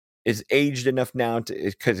there, is aged enough now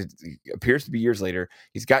because it appears to be years later.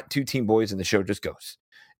 He's got 2 teen boys and the show just goes.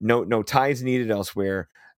 No ties needed elsewhere.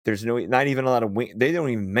 There's not even a lot of they don't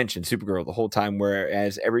even mention Supergirl the whole time,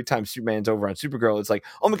 whereas every time Superman's over on Supergirl, it's like,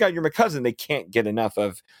 oh my God, you're my cousin. They can't get enough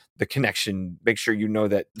of the connection. Make sure you know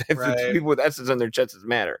that the people with S's on their chests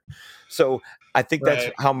matter. So I think that's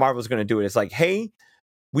how Marvel's going to do it. It's like, hey,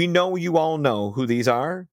 we know you all know who these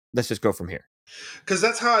are. Let's just go from here. Because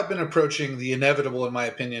that's how I've been approaching the inevitable, in my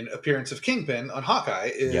opinion, appearance of Kingpin on Hawkeye.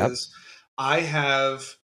 I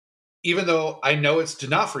have, even though I know it's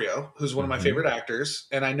D'Onofrio, who's one of my favorite actors,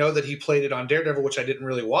 and I know that he played it on Daredevil, which I didn't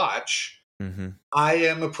really watch, I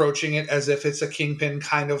am approaching it as if it's a Kingpin,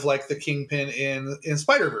 kind of like the Kingpin in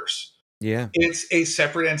Spider-Verse. Yeah. It's a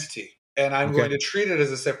separate entity, and I'm going to treat it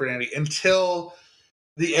as a separate entity until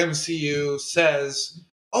the MCU says,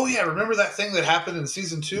 oh yeah, remember that thing that happened in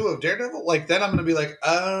season 2 of Daredevil? Like then I'm going to be like,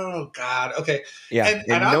 oh god, okay. Yeah,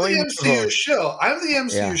 And I'm knowing the Will MCU Hogue, shill. I'm the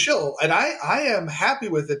MCU yeah, shill, and I am happy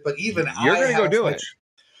with it. But even you're I gonna go have do my it.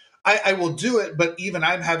 I will do it, but even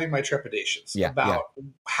I'm having my trepidations Yeah, yeah. about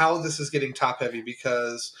how this is getting top heavy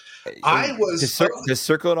because I And was to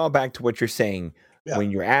circle it all back to what you're saying, yeah.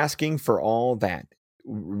 when you're asking for all that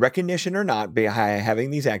recognition or not by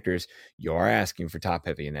having these actors, you're asking for top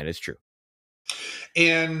heavy, and that is true.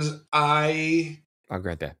 And I'll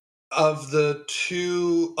grant that. Of the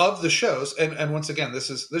two of the shows, and once again,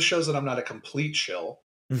 this shows that I'm not a complete shill.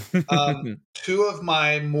 Two of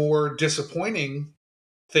my more disappointing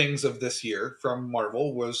things of this year from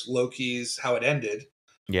Marvel was Loki's how it ended.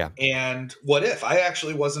 Yeah. And What If. I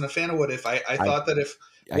actually wasn't a fan of What If. I thought that if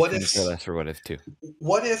What If care less for What If too.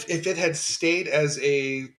 What if it had stayed as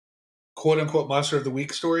a quote unquote monster of the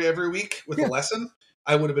week story every week with a lesson,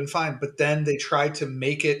 I would have been fine. But then they tried to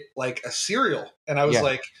make it like a serial. And I was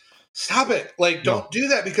like, stop it. Like, don't do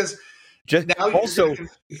that because just now also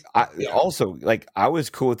like I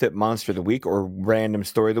was cool with it monster of the week or random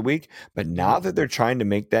story of the week, but now that they're trying to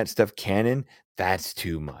make that stuff canon, that's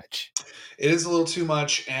too much. It is a little too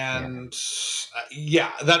much, and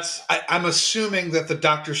that's I'm assuming that the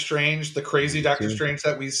Doctor Strange, the crazy Doctor Strange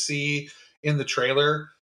that we see in the trailer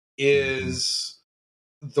is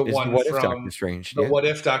the one What from If Doctor Strange. The What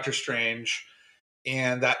If Doctor Strange.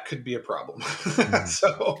 And that could be a problem.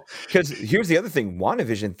 So, because here's the other thing: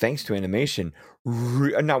 WandaVision, thanks to animation,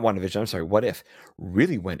 not WandaVision. I'm sorry, What If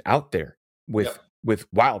really went out there with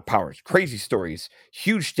wild powers, crazy stories,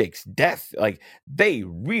 huge stakes, death. Like they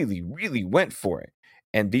really, really went for it.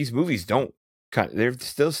 And these movies don't. They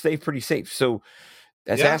still stay pretty safe. So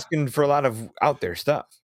that's asking for a lot of out there stuff.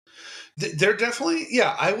 They're definitely,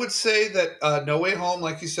 I would say that No Way Home,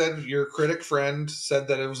 like you said, your critic friend said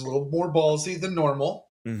that it was a little more ballsy than normal.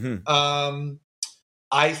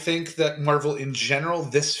 I think that Marvel in general,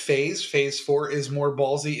 this phase 4, is more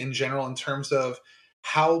ballsy in general in terms of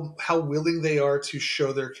how willing they are to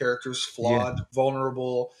show their characters flawed,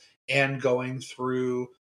 vulnerable, and going through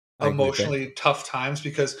emotionally tough times,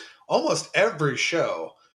 because almost every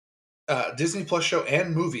show, Disney Plus show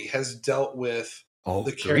and movie, has dealt with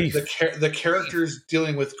the characters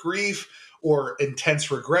dealing with grief or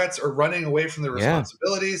intense regrets or running away from their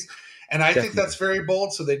responsibilities. And I think that's very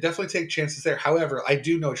bold. So they definitely take chances there. However, I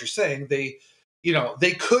do know what you're saying. They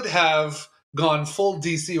could have gone full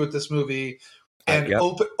DC with this movie and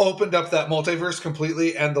opened up that multiverse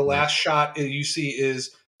completely. And the last shot you see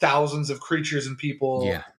is thousands of creatures and people.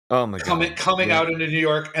 Yeah. Oh my God. Coming out into New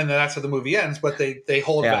York, and then that's how the movie ends. But they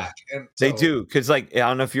hold back, and they do, because like I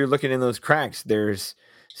don't know if you're looking in those cracks. There's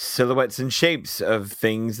silhouettes and shapes of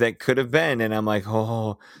things that could have been, and I'm like,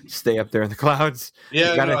 oh, stay up there in the clouds.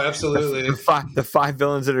 Yeah, no, absolutely. The five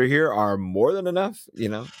villains that are here are more than enough, you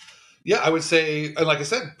know. Yeah, I would say, and like I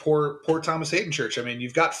said, poor Thomas Hayden Church. I mean,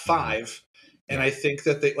 you've got 5. And I think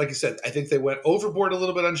that they, like you said, I think they went overboard a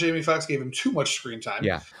little bit on Jamie Foxx, gave him too much screen time.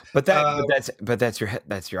 Yeah, but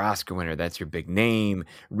that's your Oscar winner, that's your big name.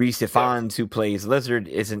 Rhys Ifans, who plays Lizard,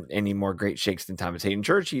 isn't any more great shakes than Thomas Hayden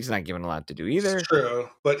Church. He's not given a lot to do either. It's true,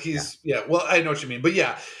 but he's well, I know what you mean, but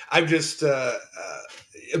I'm just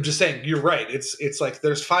saying you're right. It's like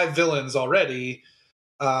there's 5 villains already.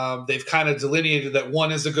 They've kind of delineated that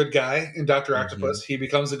one is a good guy in Dr. Octopus. He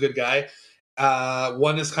becomes a good guy.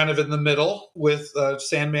 One is kind of in the middle with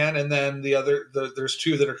Sandman, and then there's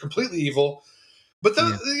 2 that are completely evil. But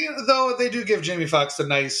though they do give Jamie Foxx a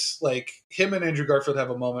nice, like, him and Andrew Garfield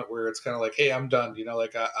have a moment where it's kind of like, hey, I'm done,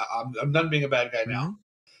 like I'm done being a bad guy now,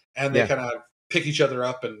 and they kind of pick each other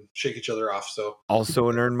up and shake each other off. So also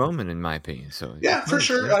an earned moment, in my opinion. So for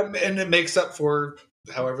sure, and it makes up for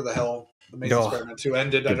however the hell Amazing Spider-Man 2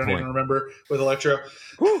 ended. I don't even remember with Electro.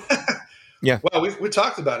 Yeah. Well, we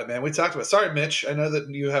talked about it, man. We talked about it. Sorry, Mitch. I know that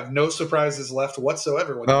you have no surprises left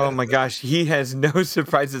whatsoever. Oh, my gosh. He has no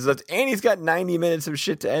surprises left. And he's got 90 minutes of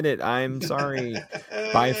shit to edit. I'm sorry.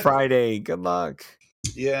 By Friday. Good luck.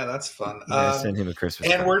 Yeah, that's fun. Send him a Christmas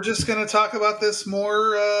And card. we're just going to talk about this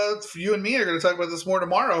more. You and me are going to talk about this more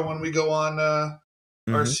tomorrow when we go on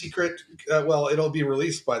our secret. Well, it'll be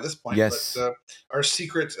released by this point. Yes. But our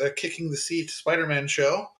secret Kicking the Seat Spider-Man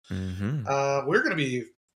show. We're going to be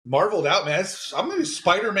marveled out, man. I'm gonna be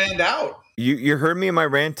Spider-Man'd out. You heard me in my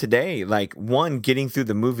rant today. Like, one, getting through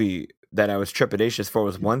the movie that I was trepidatious for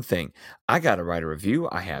was one thing. I gotta write a review.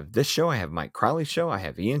 I have this show, I have Mike Crowley's show, I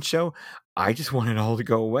have Ian's show. I just want it all to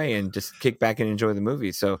go away and just kick back and enjoy the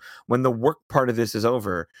movie. So when the work part of this is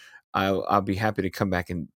over, I'll be happy to come back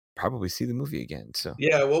and probably see the movie again. So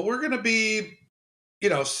yeah, well, we're gonna be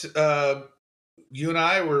you and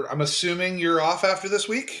I'm assuming you're off after this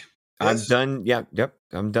week. I'm Yes? done. Yeah, yep.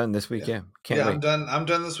 I'm done this week. Yeah, can't wait. I'm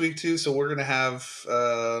done this week too. So we're gonna have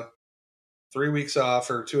 3 weeks off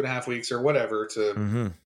or 2.5 weeks or whatever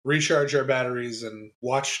to recharge our batteries and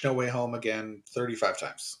watch No Way Home again 35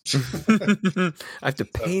 times. I have to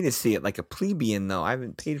pay to see it like a plebeian, though. I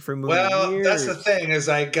haven't paid for a movie in years. That's the thing is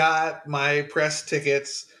I got my press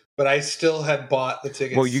tickets, but I still had bought the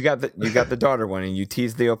tickets. Well, you got the daughter one, and you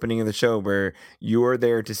teased the opening of the show where you were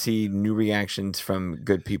there to see new reactions from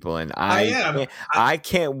good people, and I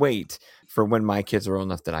can't wait for when my kids are old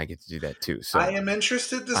enough that I get to do that too. So I am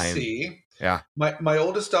interested to see. Yeah, my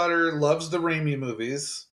oldest daughter loves the Raimi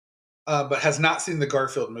movies. But has not seen the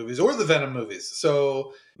Garfield movies or the Venom movies.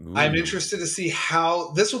 So I'm interested to see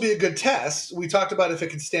how this will be a good test. We talked about if it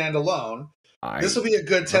can stand alone. This will be a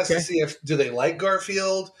good test to see if do they like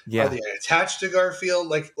Garfield? Yeah. Are they attached to Garfield?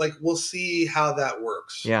 Like we'll see how that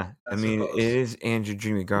works. Yeah, I mean it is Andrew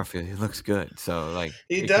Dreamy Garfield. He looks good, so like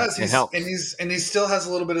he does. It helps. And he still has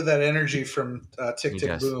a little bit of that energy from Tick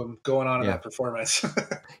Tick Boom going on in that performance.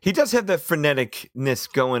 He does have that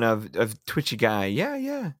freneticness going of twitchy guy.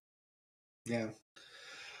 Yeah.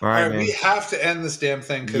 All right, we have to end this damn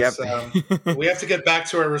thing because we have to get back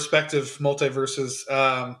to our respective multiverses.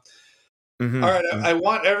 All right, I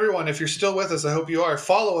want everyone, if you're still with us, I hope you are,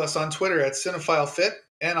 follow us on Twitter at CinephileFit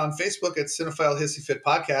and on Facebook at Cinephile Hissy Fit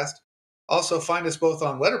Podcast. Also, find us both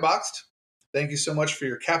on Letterboxd. Thank you so much for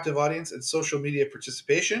your captive audience and social media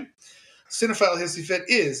participation. Cinephile Hissy Fit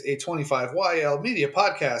is a 25YL media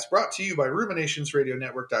podcast brought to you by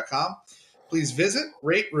RuminationsRadioNetwork.com. Please visit,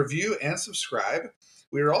 rate, review, and subscribe.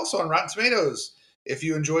 We are also on Rotten Tomatoes. If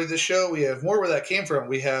you enjoyed this show, we have more where that came from.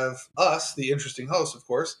 We have us, the interesting hosts, of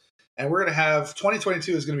course, and we're going to have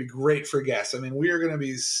 2022 is going to be great for guests. I mean, we are going to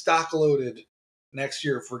be stock loaded next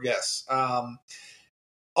year for guests. All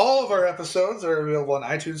of our episodes are available on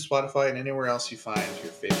iTunes, Spotify, and anywhere else you find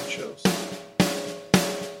your favorite shows.